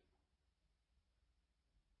opportunity.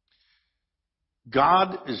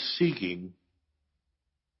 God is seeking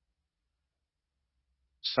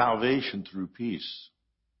salvation through peace.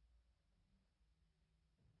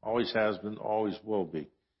 Always has been, always will be.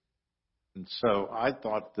 And so I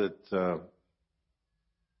thought that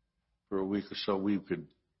for a week or so we could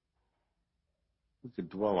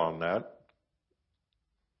dwell on that.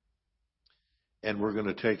 And we're going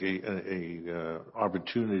to take a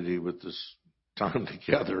opportunity with this time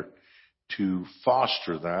together to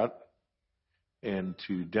foster that and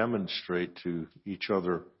to demonstrate to each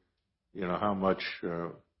other, how much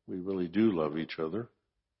we really do love each other.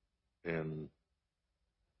 And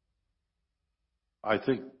I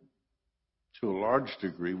think to a large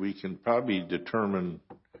degree we can probably determine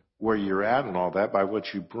where you're at and all that by what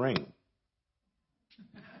you bring.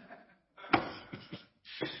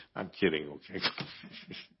 I'm kidding, okay?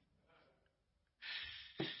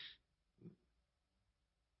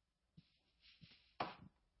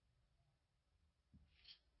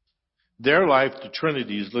 Their life, the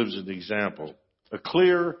Trinities, lives an example, a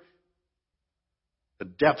clear, a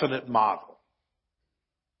definite model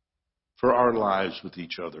for our lives with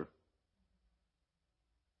each other.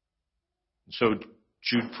 So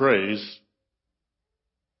Jude prays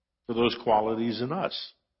for those qualities in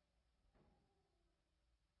us.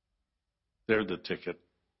 They're the ticket.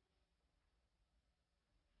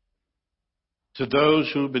 To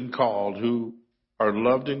those who have been called, who are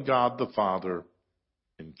loved in God the Father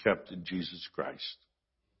and kept in Jesus Christ.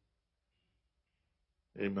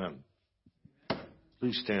 Amen.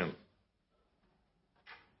 Please stand.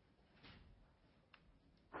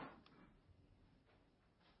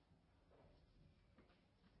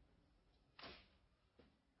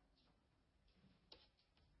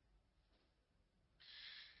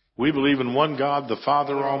 We believe in one God, the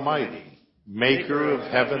Father Almighty, maker of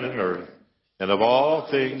heaven and earth, and of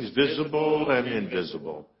all things visible and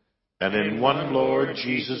invisible, and in one Lord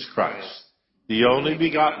Jesus Christ, the only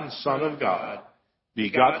begotten Son of God,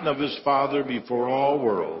 begotten of his Father before all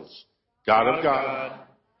worlds, God of God,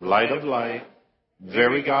 light of light,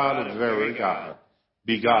 very God of very God,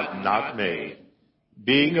 begotten, not made,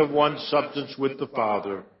 being of one substance with the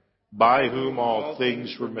Father, by whom all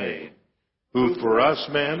things were made, who for us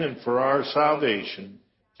men and for our salvation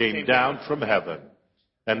came down from heaven,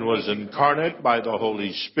 and was incarnate by the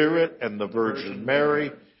Holy Spirit and the Virgin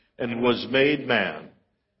Mary, and was made man,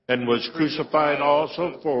 and was crucified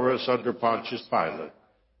also for us under Pontius Pilate.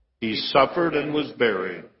 He suffered and was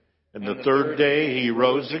buried, and the third day he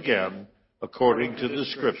rose again, according to the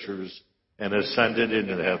Scriptures, and ascended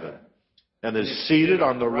into heaven, and is seated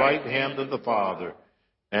on the right hand of the Father,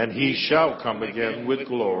 and he shall come again with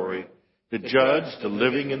glory, to judge the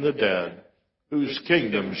living and the dead, whose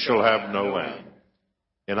kingdom shall have no end.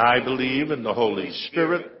 And I believe in the Holy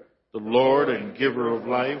Spirit, the Lord and giver of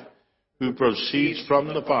life, who proceeds from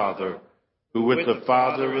the Father, who with the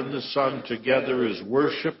Father and the Son together is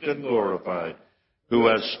worshipped and glorified, who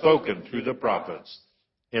has spoken through the prophets.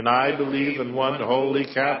 And I believe in one holy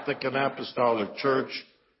Catholic and Apostolic Church.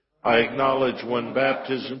 I acknowledge one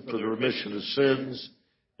baptism for the remission of sins,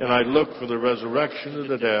 and I look for the resurrection of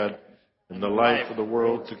the dead and the life of the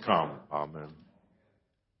world to come. Amen.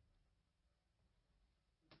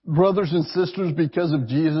 Brothers and sisters, because of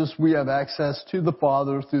Jesus, we have access to the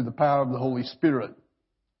Father through the power of the Holy Spirit.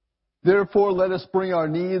 Therefore, let us bring our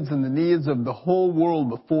needs and the needs of the whole world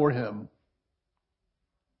before Him,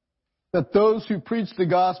 that those who preach the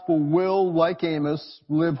gospel will, like Amos,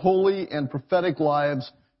 live holy and prophetic lives,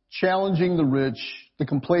 challenging the rich, the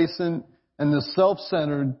complacent, and the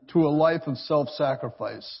self-centered to a life of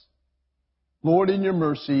self-sacrifice. Lord, in your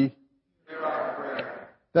mercy,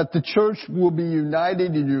 that the church will be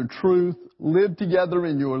united in your truth, live together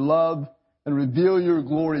in your love, and reveal your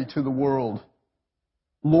glory to the world.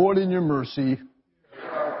 Lord, in your mercy,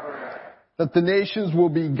 that the nations will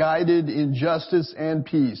be guided in justice and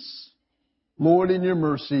peace. Lord, in your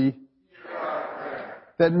mercy,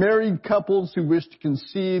 that married couples who wish to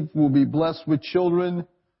conceive will be blessed with children.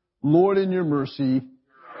 Lord, in your mercy,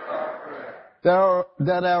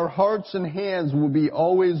 that our hearts and hands will be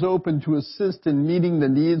always open to assist in meeting the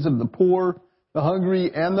needs of the poor, the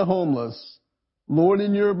hungry, and the homeless. Lord,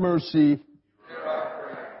 in your mercy,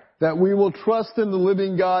 that we will trust in the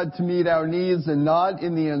living God to meet our needs and not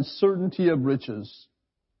in the uncertainty of riches.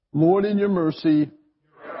 Lord, in your mercy,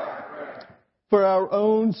 for our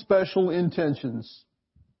own special intentions.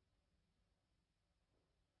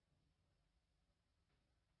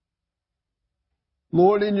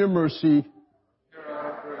 Lord, in your mercy,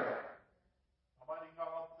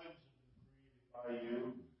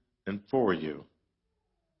 and for you.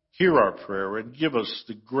 Hear our prayer and give us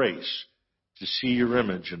the grace to see your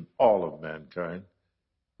image in all of mankind.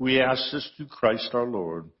 We ask this through Christ our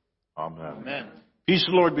Lord. Amen. Amen. Peace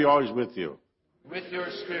of the Lord be always with you. With your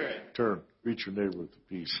spirit. Turn. Greet your neighbor with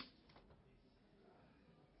peace.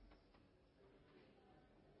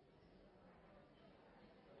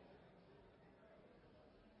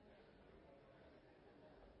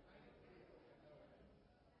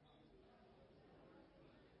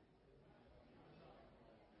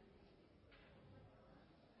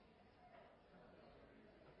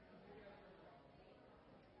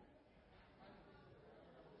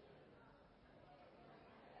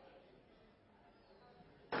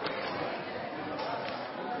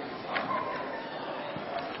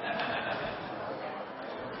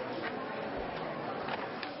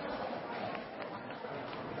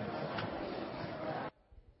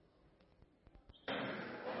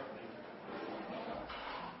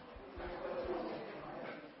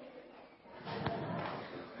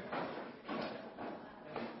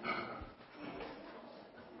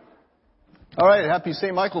 All right, happy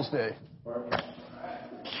St. Michael's Day.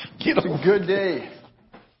 It's a good day.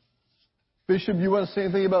 Bishop, you want to say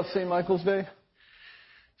anything about St. Michael's Day?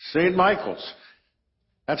 St. Michael's.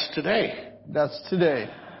 That's today. That's today.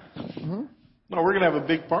 Mm-hmm. No, we're going to have a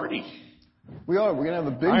big party. We are. We're going to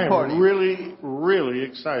have a big party. I am really, really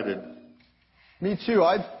excited. Me too.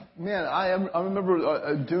 I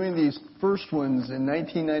remember doing these first ones in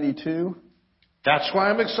 1992. That's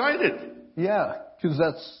why I'm excited. Yeah,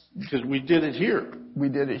 because we did it here. We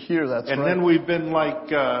did it here. That's right. And then we've been like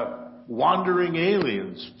wandering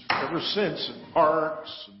aliens ever since in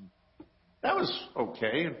parks. And that was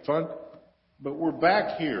okay and fun. But we're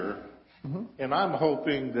back here, and I'm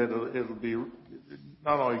hoping that it'll be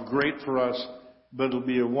not only great for us, but it'll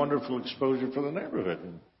be a wonderful exposure for the neighborhood.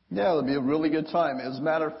 Yeah, it'll be a really good time. As a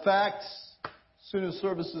matter of fact, as soon as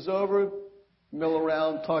service is over, mill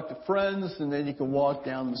around, talk to friends, and then you can walk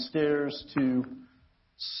down the stairs to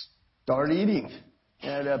start eating.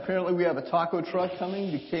 And apparently we have a taco truck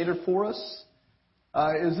coming to cater for us.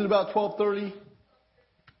 Is it about 12:30?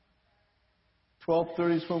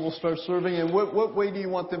 12:30 is when we'll start serving. And what way do you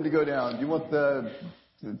want them to go down? Do you want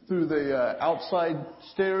through the outside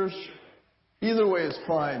stairs? Either way is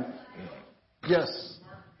fine. Yes.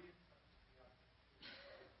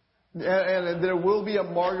 And there will be a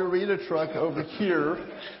margarita truck over here.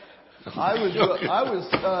 I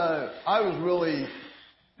was really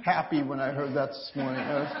happy when I heard that this morning.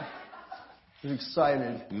 I was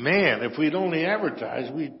excited. Man, if we'd only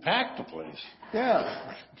advertised, we'd pack the place.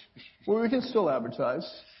 Yeah. Well, we can still advertise.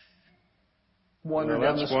 Wander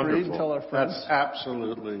down the street and tell our friends. That's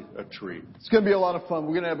absolutely a treat. It's going to be a lot of fun.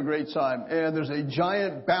 We're going to have a great time. And there's a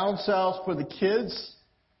giant bounce house for the kids.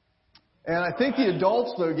 And I think the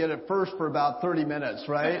adults, though, get it first for about 30 minutes,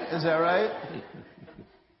 right? Is that right?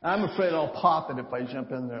 I'm afraid I'll pop it if I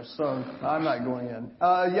jump in there, so I'm not going in.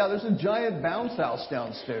 Yeah, there's a giant bounce house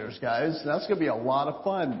downstairs, guys. That's going to be a lot of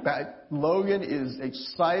fun. Logan is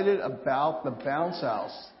excited about the bounce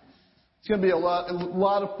house. It's going to be a lot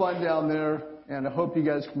of fun down there, and I hope you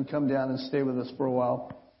guys can come down and stay with us for a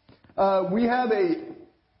while. We have a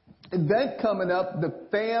event coming up, the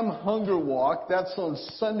FAM Hunger Walk. That's on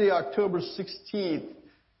Sunday, October 16th.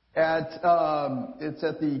 It's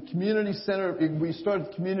at the community center. We start at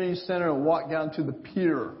the community center and walk down to the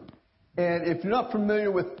pier. And if you're not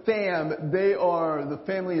familiar with FAM, they are the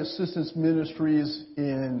Family Assistance Ministries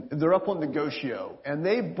they're up on Negocio. And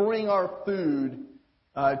they bring our food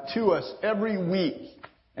to us every week.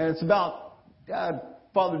 And it's about,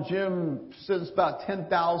 Father Jim says it's about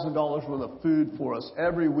 $10,000 worth of food for us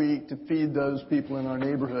every week to feed those people in our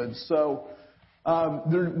neighborhood. So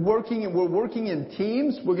we're working in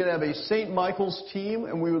teams. We're going to have a St. Michael's team,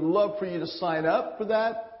 and we would love for you to sign up for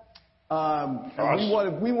that.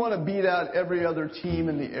 Awesome. We want to beat out every other team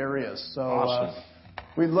in the area. So awesome.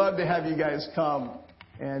 We'd love to have you guys come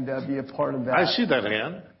and be a part of that. I see that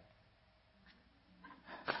hand.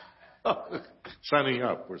 Signing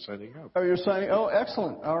up. We're signing up. Oh, you're signing? Oh,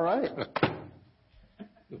 excellent. All right.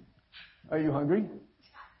 Are you hungry?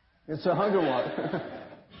 It's a hunger walk.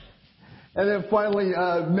 And then finally,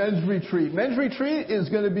 men's retreat. Men's retreat is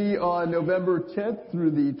going to be on November 10th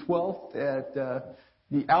through the 12th at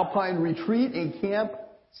the Alpine Retreat and Camp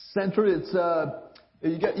Center. It's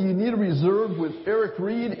you need a reserve with Eric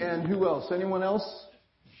Reed and who else? Anyone else?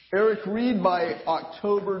 Eric Reed by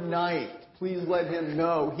October 9th. Please let him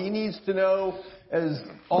know. He needs to know as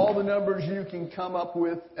all the numbers you can come up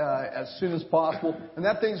with as soon as possible. And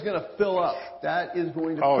that thing's going to fill up. That is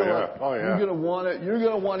going to fill up. Oh yeah. You're going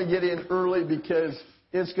to want to get in early because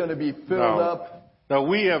it's going to be filled up. No,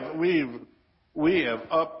 we have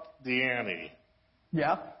upped the ante.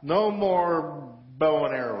 Yeah. No more bow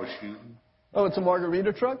and arrow shooting. Oh, it's a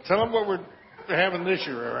margarita truck? Tell them what we're having this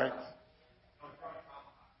year, Eric.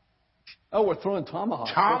 Oh, we're throwing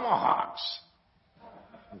tomahawks. Tomahawks.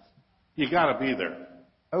 You got to be there.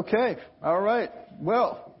 Okay. All right.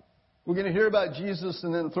 Well, we're going to hear about Jesus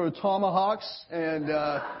and then throw tomahawks, and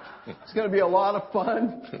it's going to be a lot of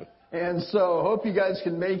fun. And so hope you guys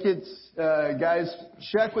can make it. Guys,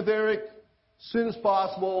 check with Eric as soon as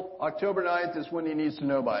possible. October 9th is when he needs to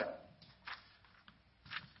know by.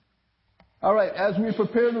 All right, as we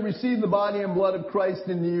prepare to receive the body and blood of Christ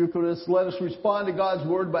in the Eucharist, let us respond to God's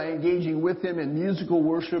Word by engaging with Him in musical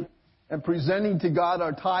worship and presenting to God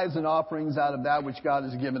our tithes and offerings out of that which God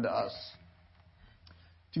has given to us.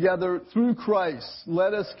 Together, through Christ,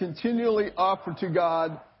 let us continually offer to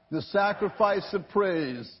God the sacrifice of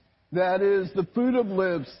praise, that is, the fruit of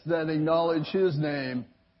lips that acknowledge His name,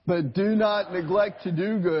 but do not neglect to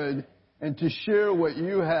do good and to share what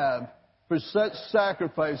you have, for such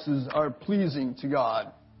sacrifices are pleasing to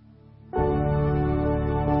God.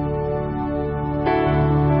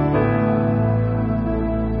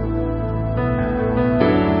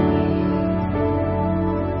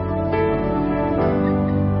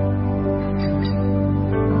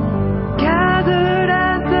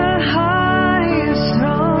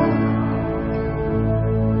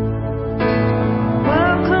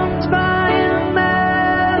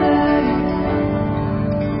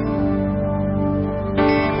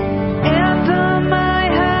 My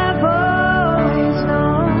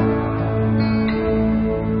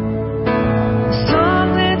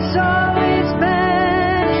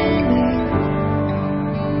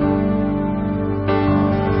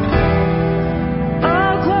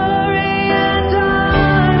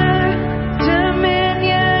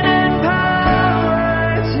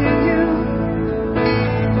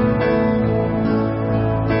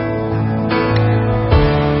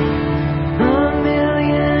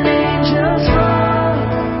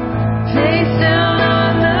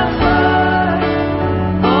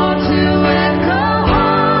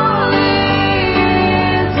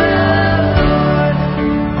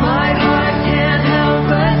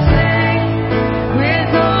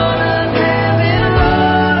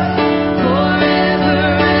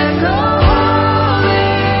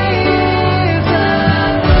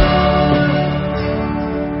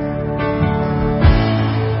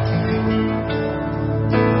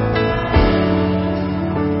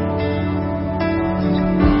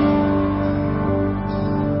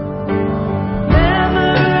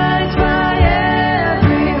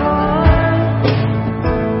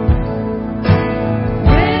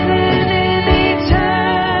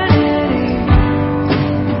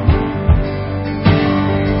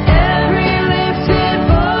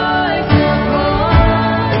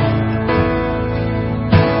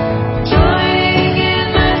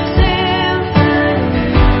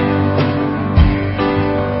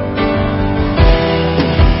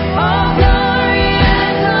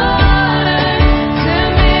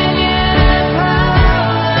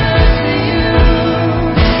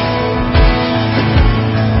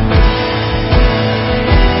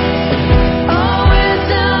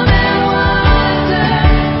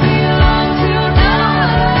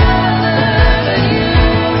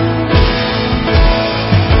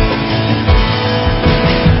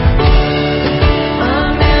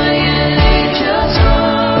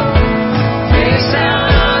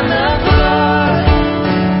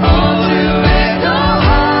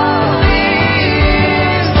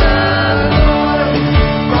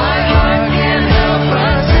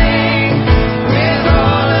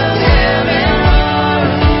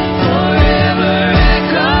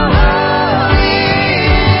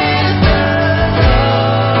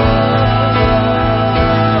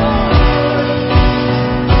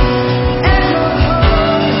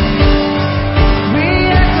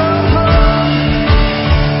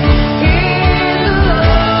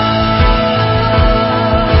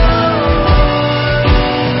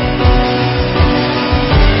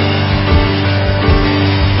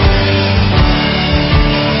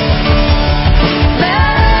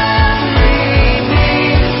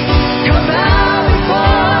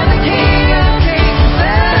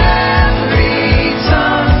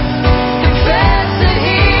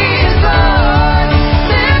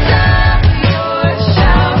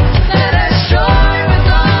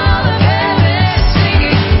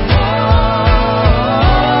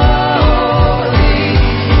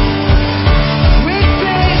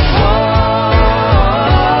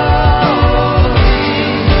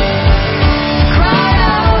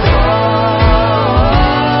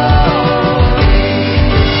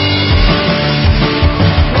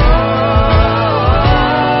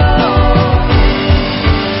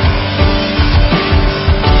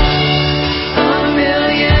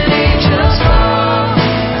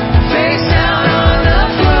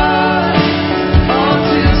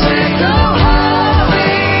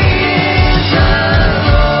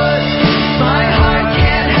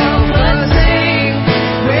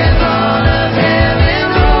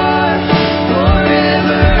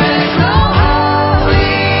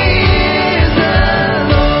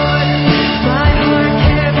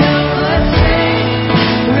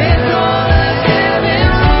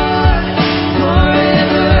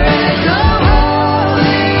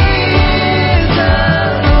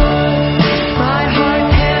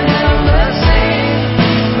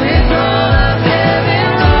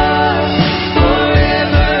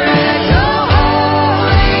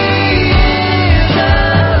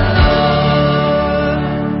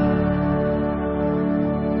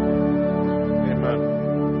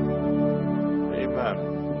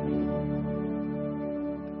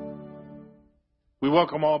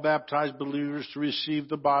welcome all baptized believers to receive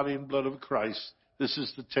the body and blood of Christ. This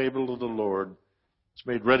is the table of the Lord. It's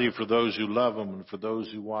made ready for those who love Him and for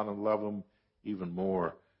those who want to love Him even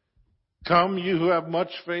more. Come, you who have much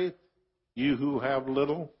faith, you who have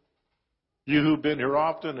little, you who've been here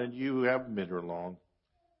often and you who haven't been here long,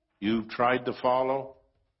 you who've tried to follow,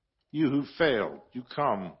 you who failed, you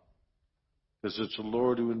come, because it's the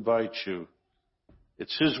Lord who invites you.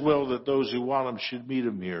 It's His will that those who want Him should meet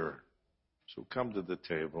Him here. So come to the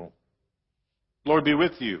table. Lord be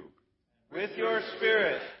with you. With your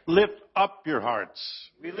spirit. Lift up your hearts.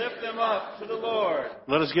 We lift them up to the Lord.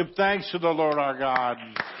 Let us give thanks to the Lord our God.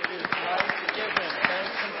 It is right to give Him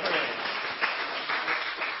thanks and praise.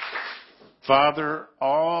 Father,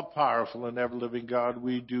 all-powerful and ever-living God,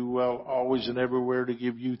 we do well always and everywhere to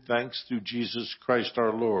give you thanks through Jesus Christ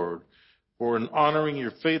our Lord. For in honoring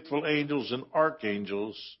your faithful angels and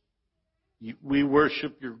archangels, we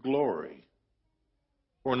worship your glory.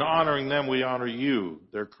 For in honoring them, we honor you,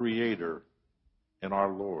 their Creator and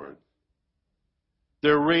our Lord.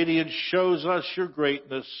 Their radiance shows us your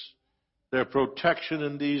greatness. Their protection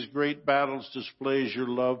in these great battles displays your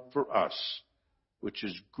love for us, which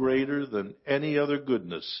is greater than any other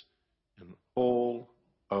goodness in the whole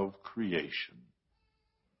of creation.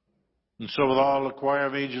 And so with all the choir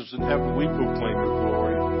of angels in heaven, we proclaim your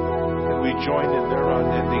glory, and we join in their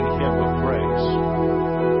unending hymn of praise.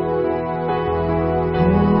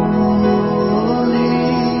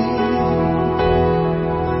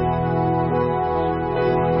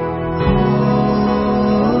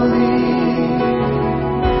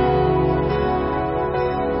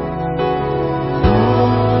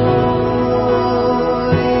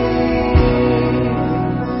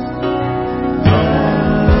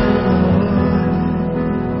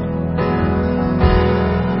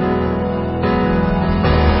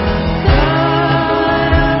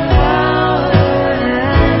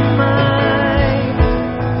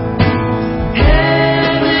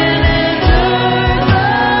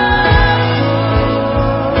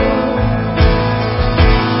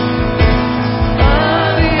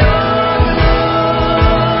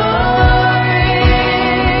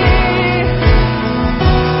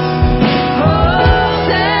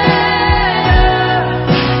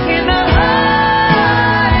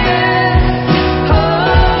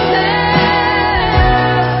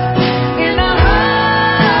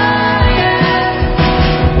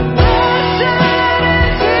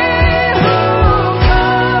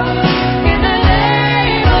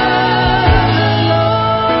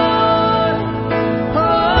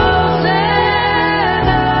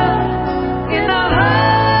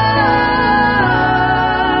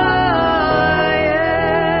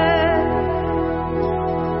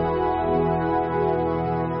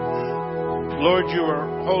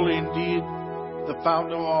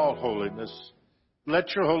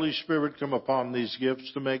 Let your Holy Spirit come upon these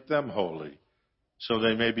gifts to make them holy, so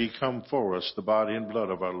they may become for us the body and blood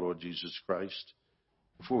of our Lord Jesus Christ.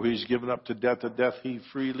 Before he's given up to death, a death he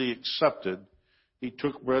freely accepted, he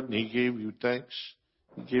took bread and he gave you thanks.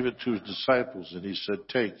 He gave it to his disciples and he said,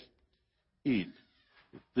 "Take, eat.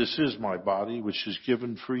 This is my body, which is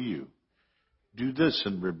given for you. Do this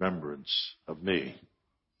in remembrance of me."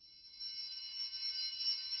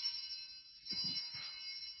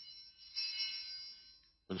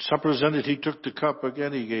 When supper's ended, he took the cup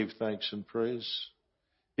again. He gave thanks and praise.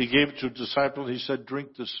 He gave it to his disciples. He said,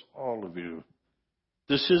 "Drink this, all of you.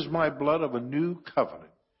 This is my blood of a new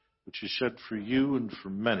covenant, which is shed for you and for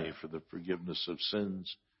many for the forgiveness of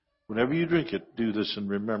sins. Whenever you drink it, do this in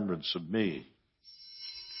remembrance of me."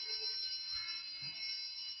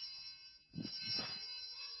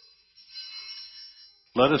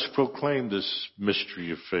 Let us proclaim this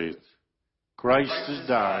mystery of faith. Christ has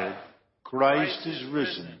died. Christ is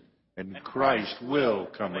risen, and Christ will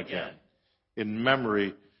come again. In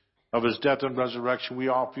memory of his death and resurrection, we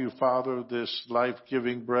offer you, Father, this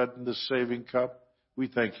life-giving bread and this saving cup. We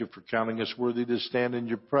thank you for counting us worthy to stand in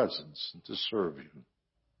your presence and to serve you.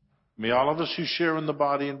 May all of us who share in the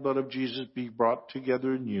body and blood of Jesus be brought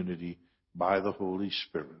together in unity by the Holy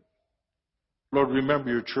Spirit. Lord,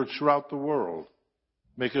 remember your church throughout the world.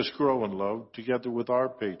 Make us grow in love together with our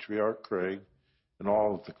patriarch, Craig, and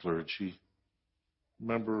all of the clergy.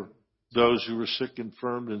 Remember those who are sick,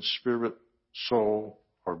 infirmed in spirit, soul,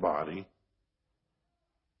 or body.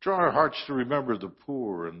 Draw our hearts to remember the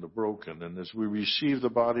poor and the broken. And as we receive the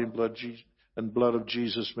body and blood of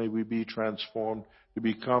Jesus, may we be transformed to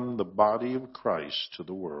become the body of Christ to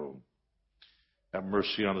the world. Have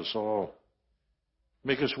mercy on us all.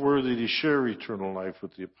 Make us worthy to share eternal life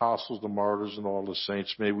with the apostles, the martyrs, and all the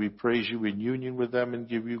saints. May we praise you in union with them and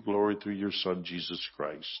give you glory through your Son, Jesus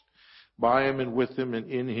Christ. by him and with him and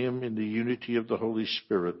in him in the unity of the Holy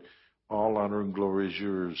Spirit. All honor and glory is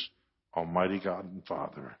yours, Almighty God and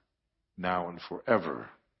Father, now and forever.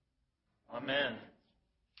 Amen.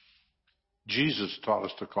 Jesus taught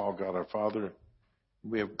us to call God our Father.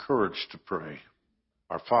 We have courage to pray.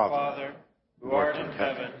 Our Father, who art in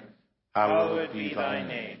heaven, hallowed be thy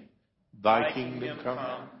name. Thy kingdom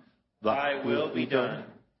come, thy will be done,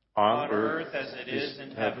 on earth as it is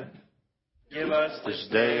in heaven. Give us this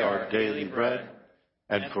day our daily bread,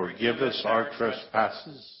 and forgive us our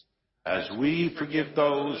trespasses, as we forgive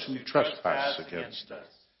those who trespass against us.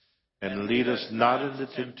 And lead us not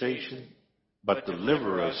into temptation, but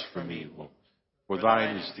deliver us from evil. For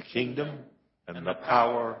thine is the kingdom, and the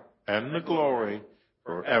power, and the glory,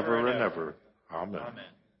 forever and ever. Amen.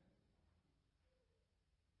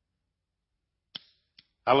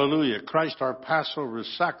 Hallelujah. Christ our Passover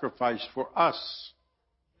is sacrificed for us.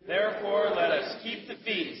 Therefore, let us keep the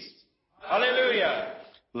feast. Hallelujah.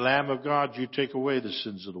 Lamb of God, you take away the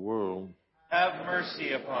sins of the world. Have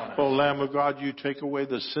mercy upon us. O Lamb of God, you take away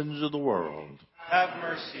the sins of the world. Have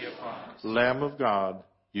mercy upon us. Lamb of God,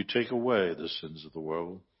 you take away the sins of the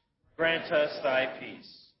world. Grant us thy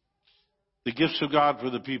peace. The gifts of God for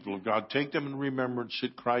the people of God, take them in remembrance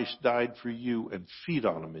that Christ died for you, and feed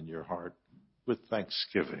on them in your heart with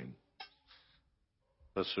thanksgiving.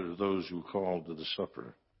 Blessed are those who are called to the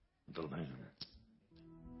supper of the Lamb.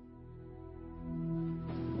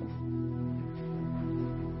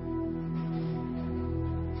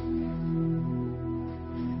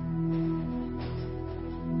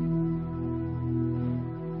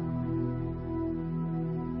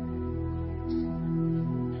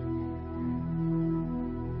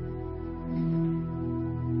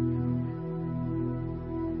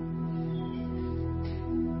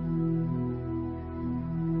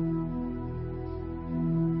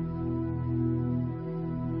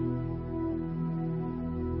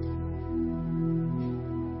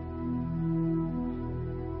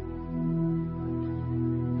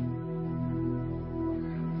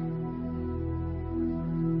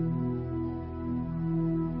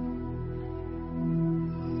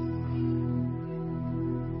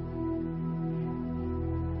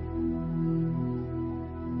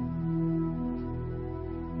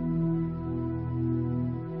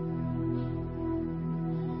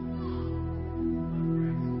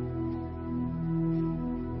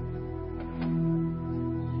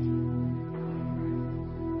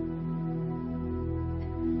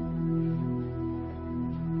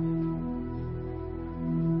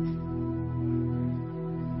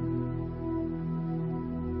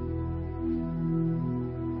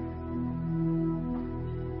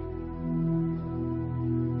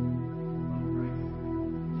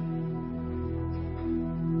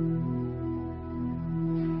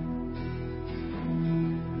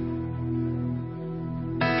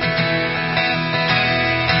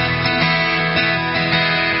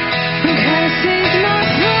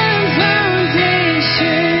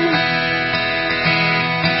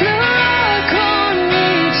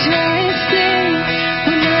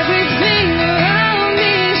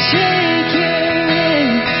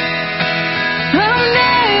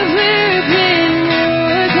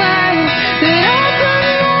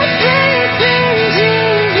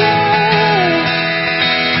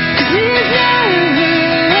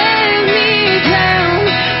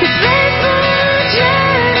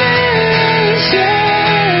 Generation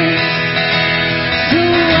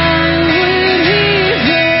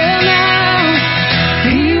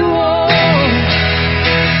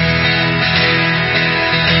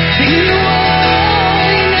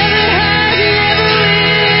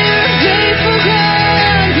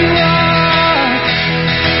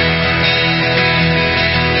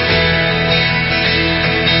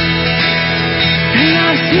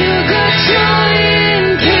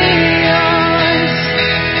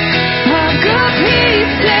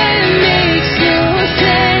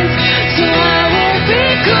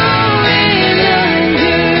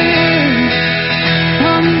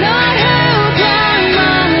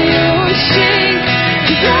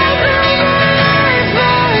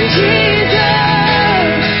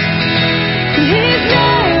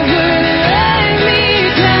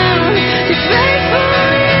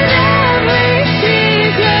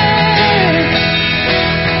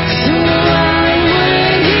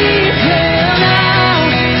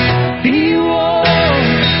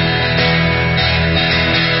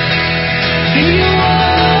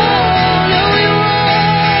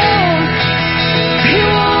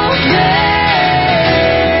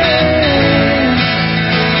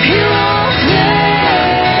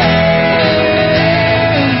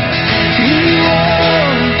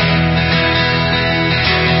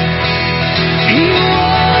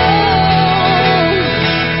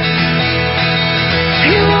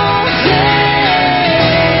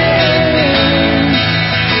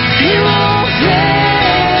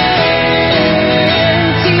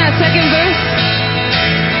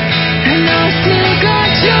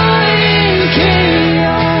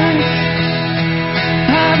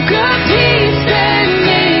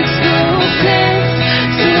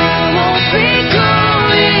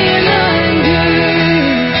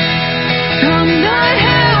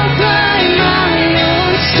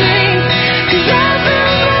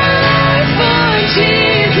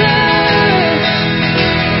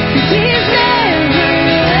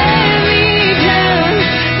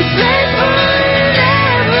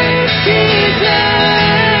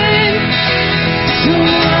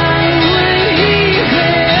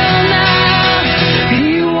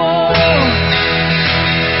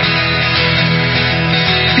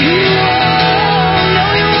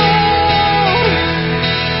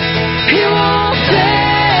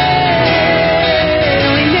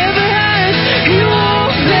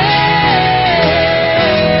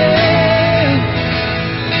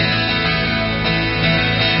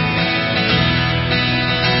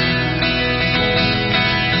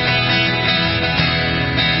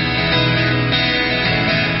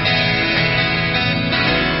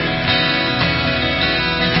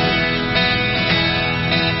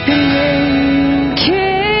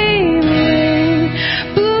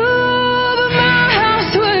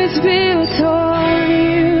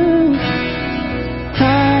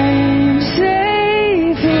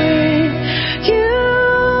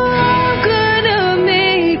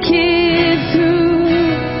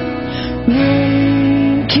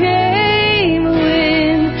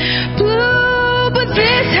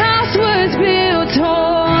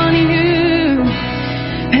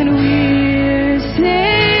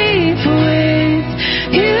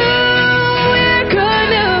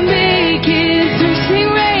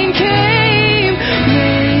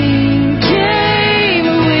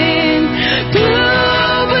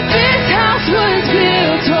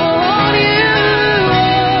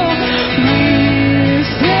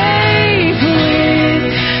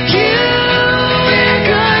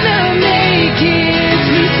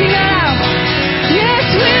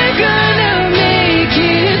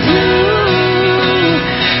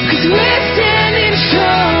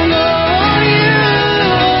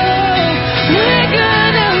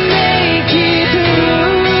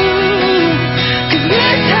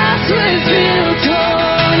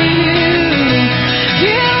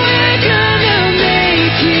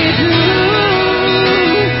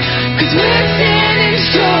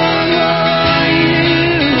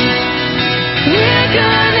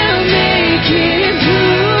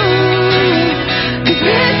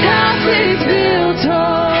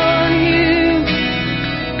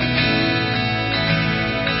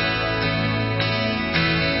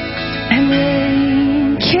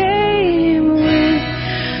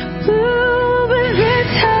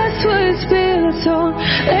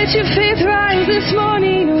Let your faith rise this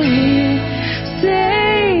morning. We're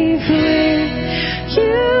safe with you.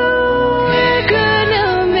 We're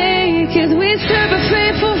gonna make it. We serve a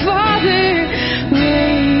faithful Father.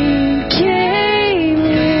 Rain came,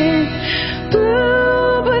 wind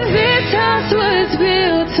blew, but this house was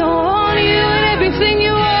built on you and everything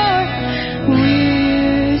you are.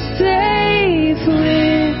 We're safe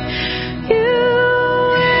with you.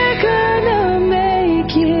 We're gonna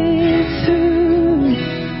make it through.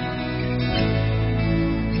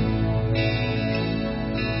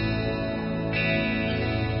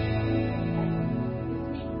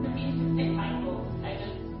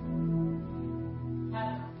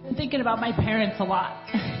 Been thinking about my parents a lot.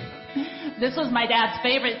 This was my dad's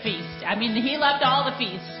favorite feast. I mean, he loved all the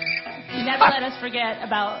feasts. He never let us forget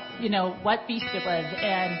about, what feast it was.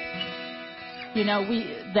 And,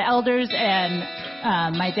 the elders and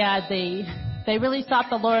my dad, they really sought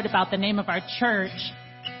the Lord about the name of our church.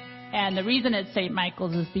 And the reason it's St.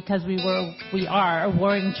 Michael's is because we are a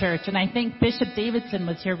warring church. And I think Bishop Davidson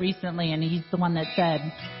was here recently, and he's the one that said,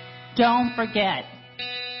 don't forget,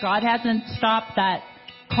 God hasn't stopped that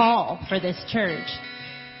call for this church.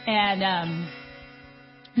 And,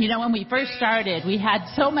 when we first started, we had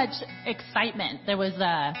so much excitement. There was,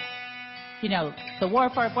 the war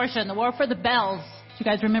for abortion, the war for the bells. Do you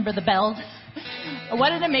guys remember the bells?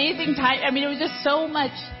 What an amazing time. I mean, it was just so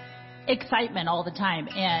much excitement all the time.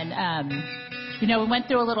 And, we went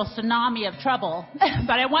through a little tsunami of trouble.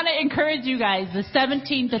 But I want to encourage you guys, the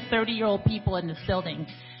 17 to 30-year-old people in this building,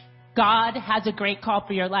 God has a great call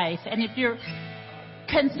for your life. And if you're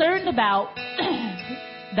concerned about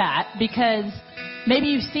that, because maybe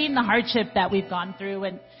you've seen the hardship that we've gone through,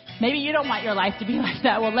 and maybe you don't want your life to be like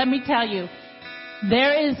that. Well, let me tell you,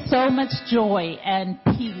 there is so much joy and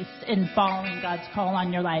peace in following God's call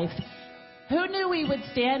on your life. Who knew we would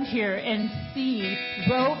stand here and see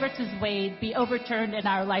Roe versus Wade be overturned in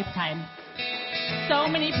our lifetime? So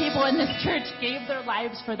many people in this church gave their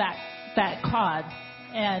lives for that cause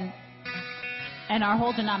and our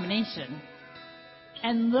whole denomination.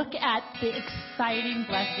 And look at the exciting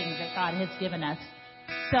blessings that God has given us.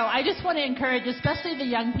 So I just want to encourage, especially the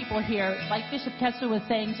young people here, like Bishop Kessler was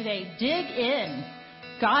saying today, dig in.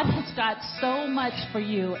 God has got so much for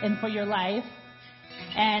you and for your life.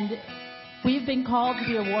 And we've been called to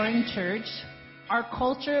be a warring church. Our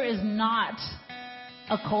culture is not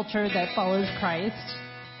a culture that follows Christ.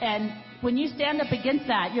 And when you stand up against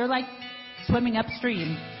that, you're like swimming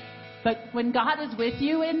upstream. But when God is with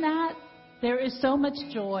you in that, there is so much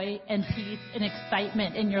joy and peace and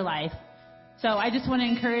excitement in your life. So I just want to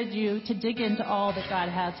encourage you to dig into all that God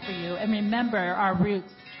has for you. And remember our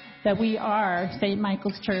roots, that we are St.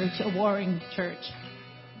 Michael's Church, a warring church.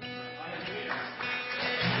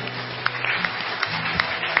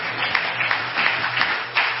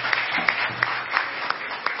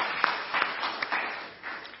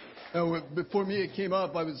 Before Mia came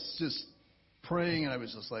up, I was just praying, and I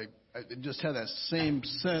was just like, I just had that same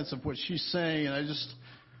sense of what she's saying, and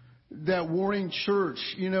that warring church,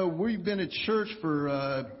 we've been at church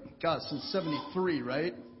for, since 73,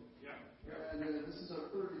 right? Yeah. And this is our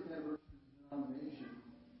 30th anniversary denomination.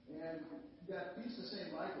 And that Feast of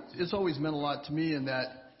St. Michael's, it's always meant a lot to me in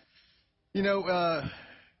that,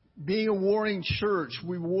 being a warring church,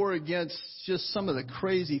 we war against just some of the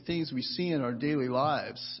crazy things we see in our daily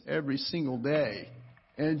lives every single day.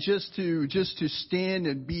 And just to stand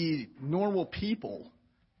and be normal people,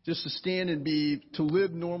 just to stand and to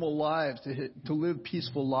live normal lives, to live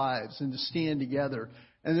peaceful lives, and to stand together.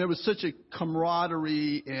 And there was such a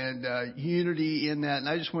camaraderie and unity in that. And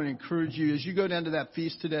I just want to encourage you, as you go down to that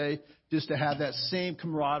feast today, just to have that same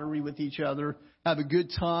camaraderie with each other, have a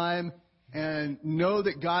good time, and know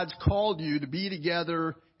that God's called you to be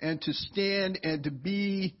together and to stand and to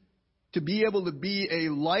be able to be a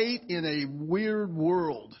light in a weird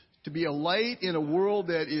world, to be a light in a world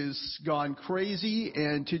that is gone crazy,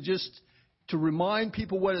 and to remind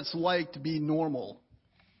people what it's like to be normal.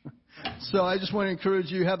 So I just want to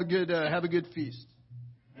encourage you, have a good feast.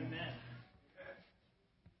 Amen.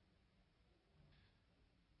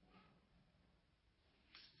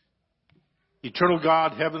 Eternal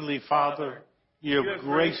God, Heavenly Father, you have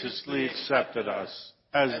graciously accepted us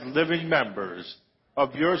as living members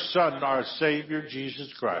of your Son, our Savior,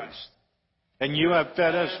 Jesus Christ. And you have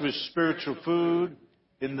fed us with spiritual food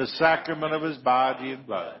in the sacrament of his body and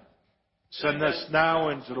blood. Send us now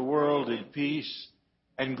into the world in peace,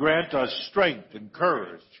 and grant us strength and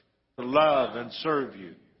courage to love and serve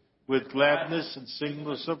you with gladness and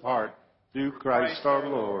singleness of heart through Christ our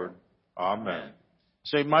Lord. Amen.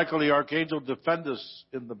 Saint Michael the Archangel, defend us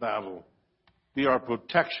in the battle. be our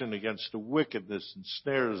protection against the wickedness and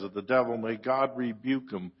snares of the devil. May God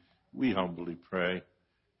rebuke him, we humbly pray.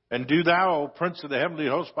 And do thou, O Prince of the heavenly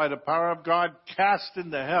host, by the power of God, cast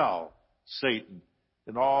into hell Satan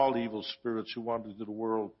and all evil spirits who wander through the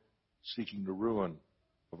world seeking the ruin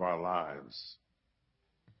of our lives.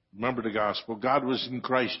 Remember the gospel. God was in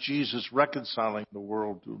Christ Jesus reconciling the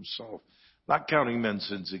world to himself, not counting men's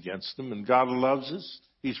sins against them. And God loves us.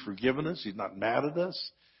 He's forgiven us. He's not mad at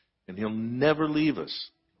us. And he'll never leave us.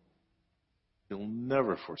 He'll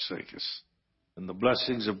never forsake us. And the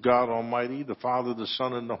blessings of God Almighty, the Father, the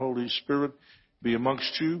Son, and the Holy Spirit be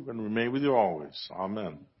amongst you and remain with you always.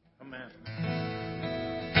 Amen. Amen.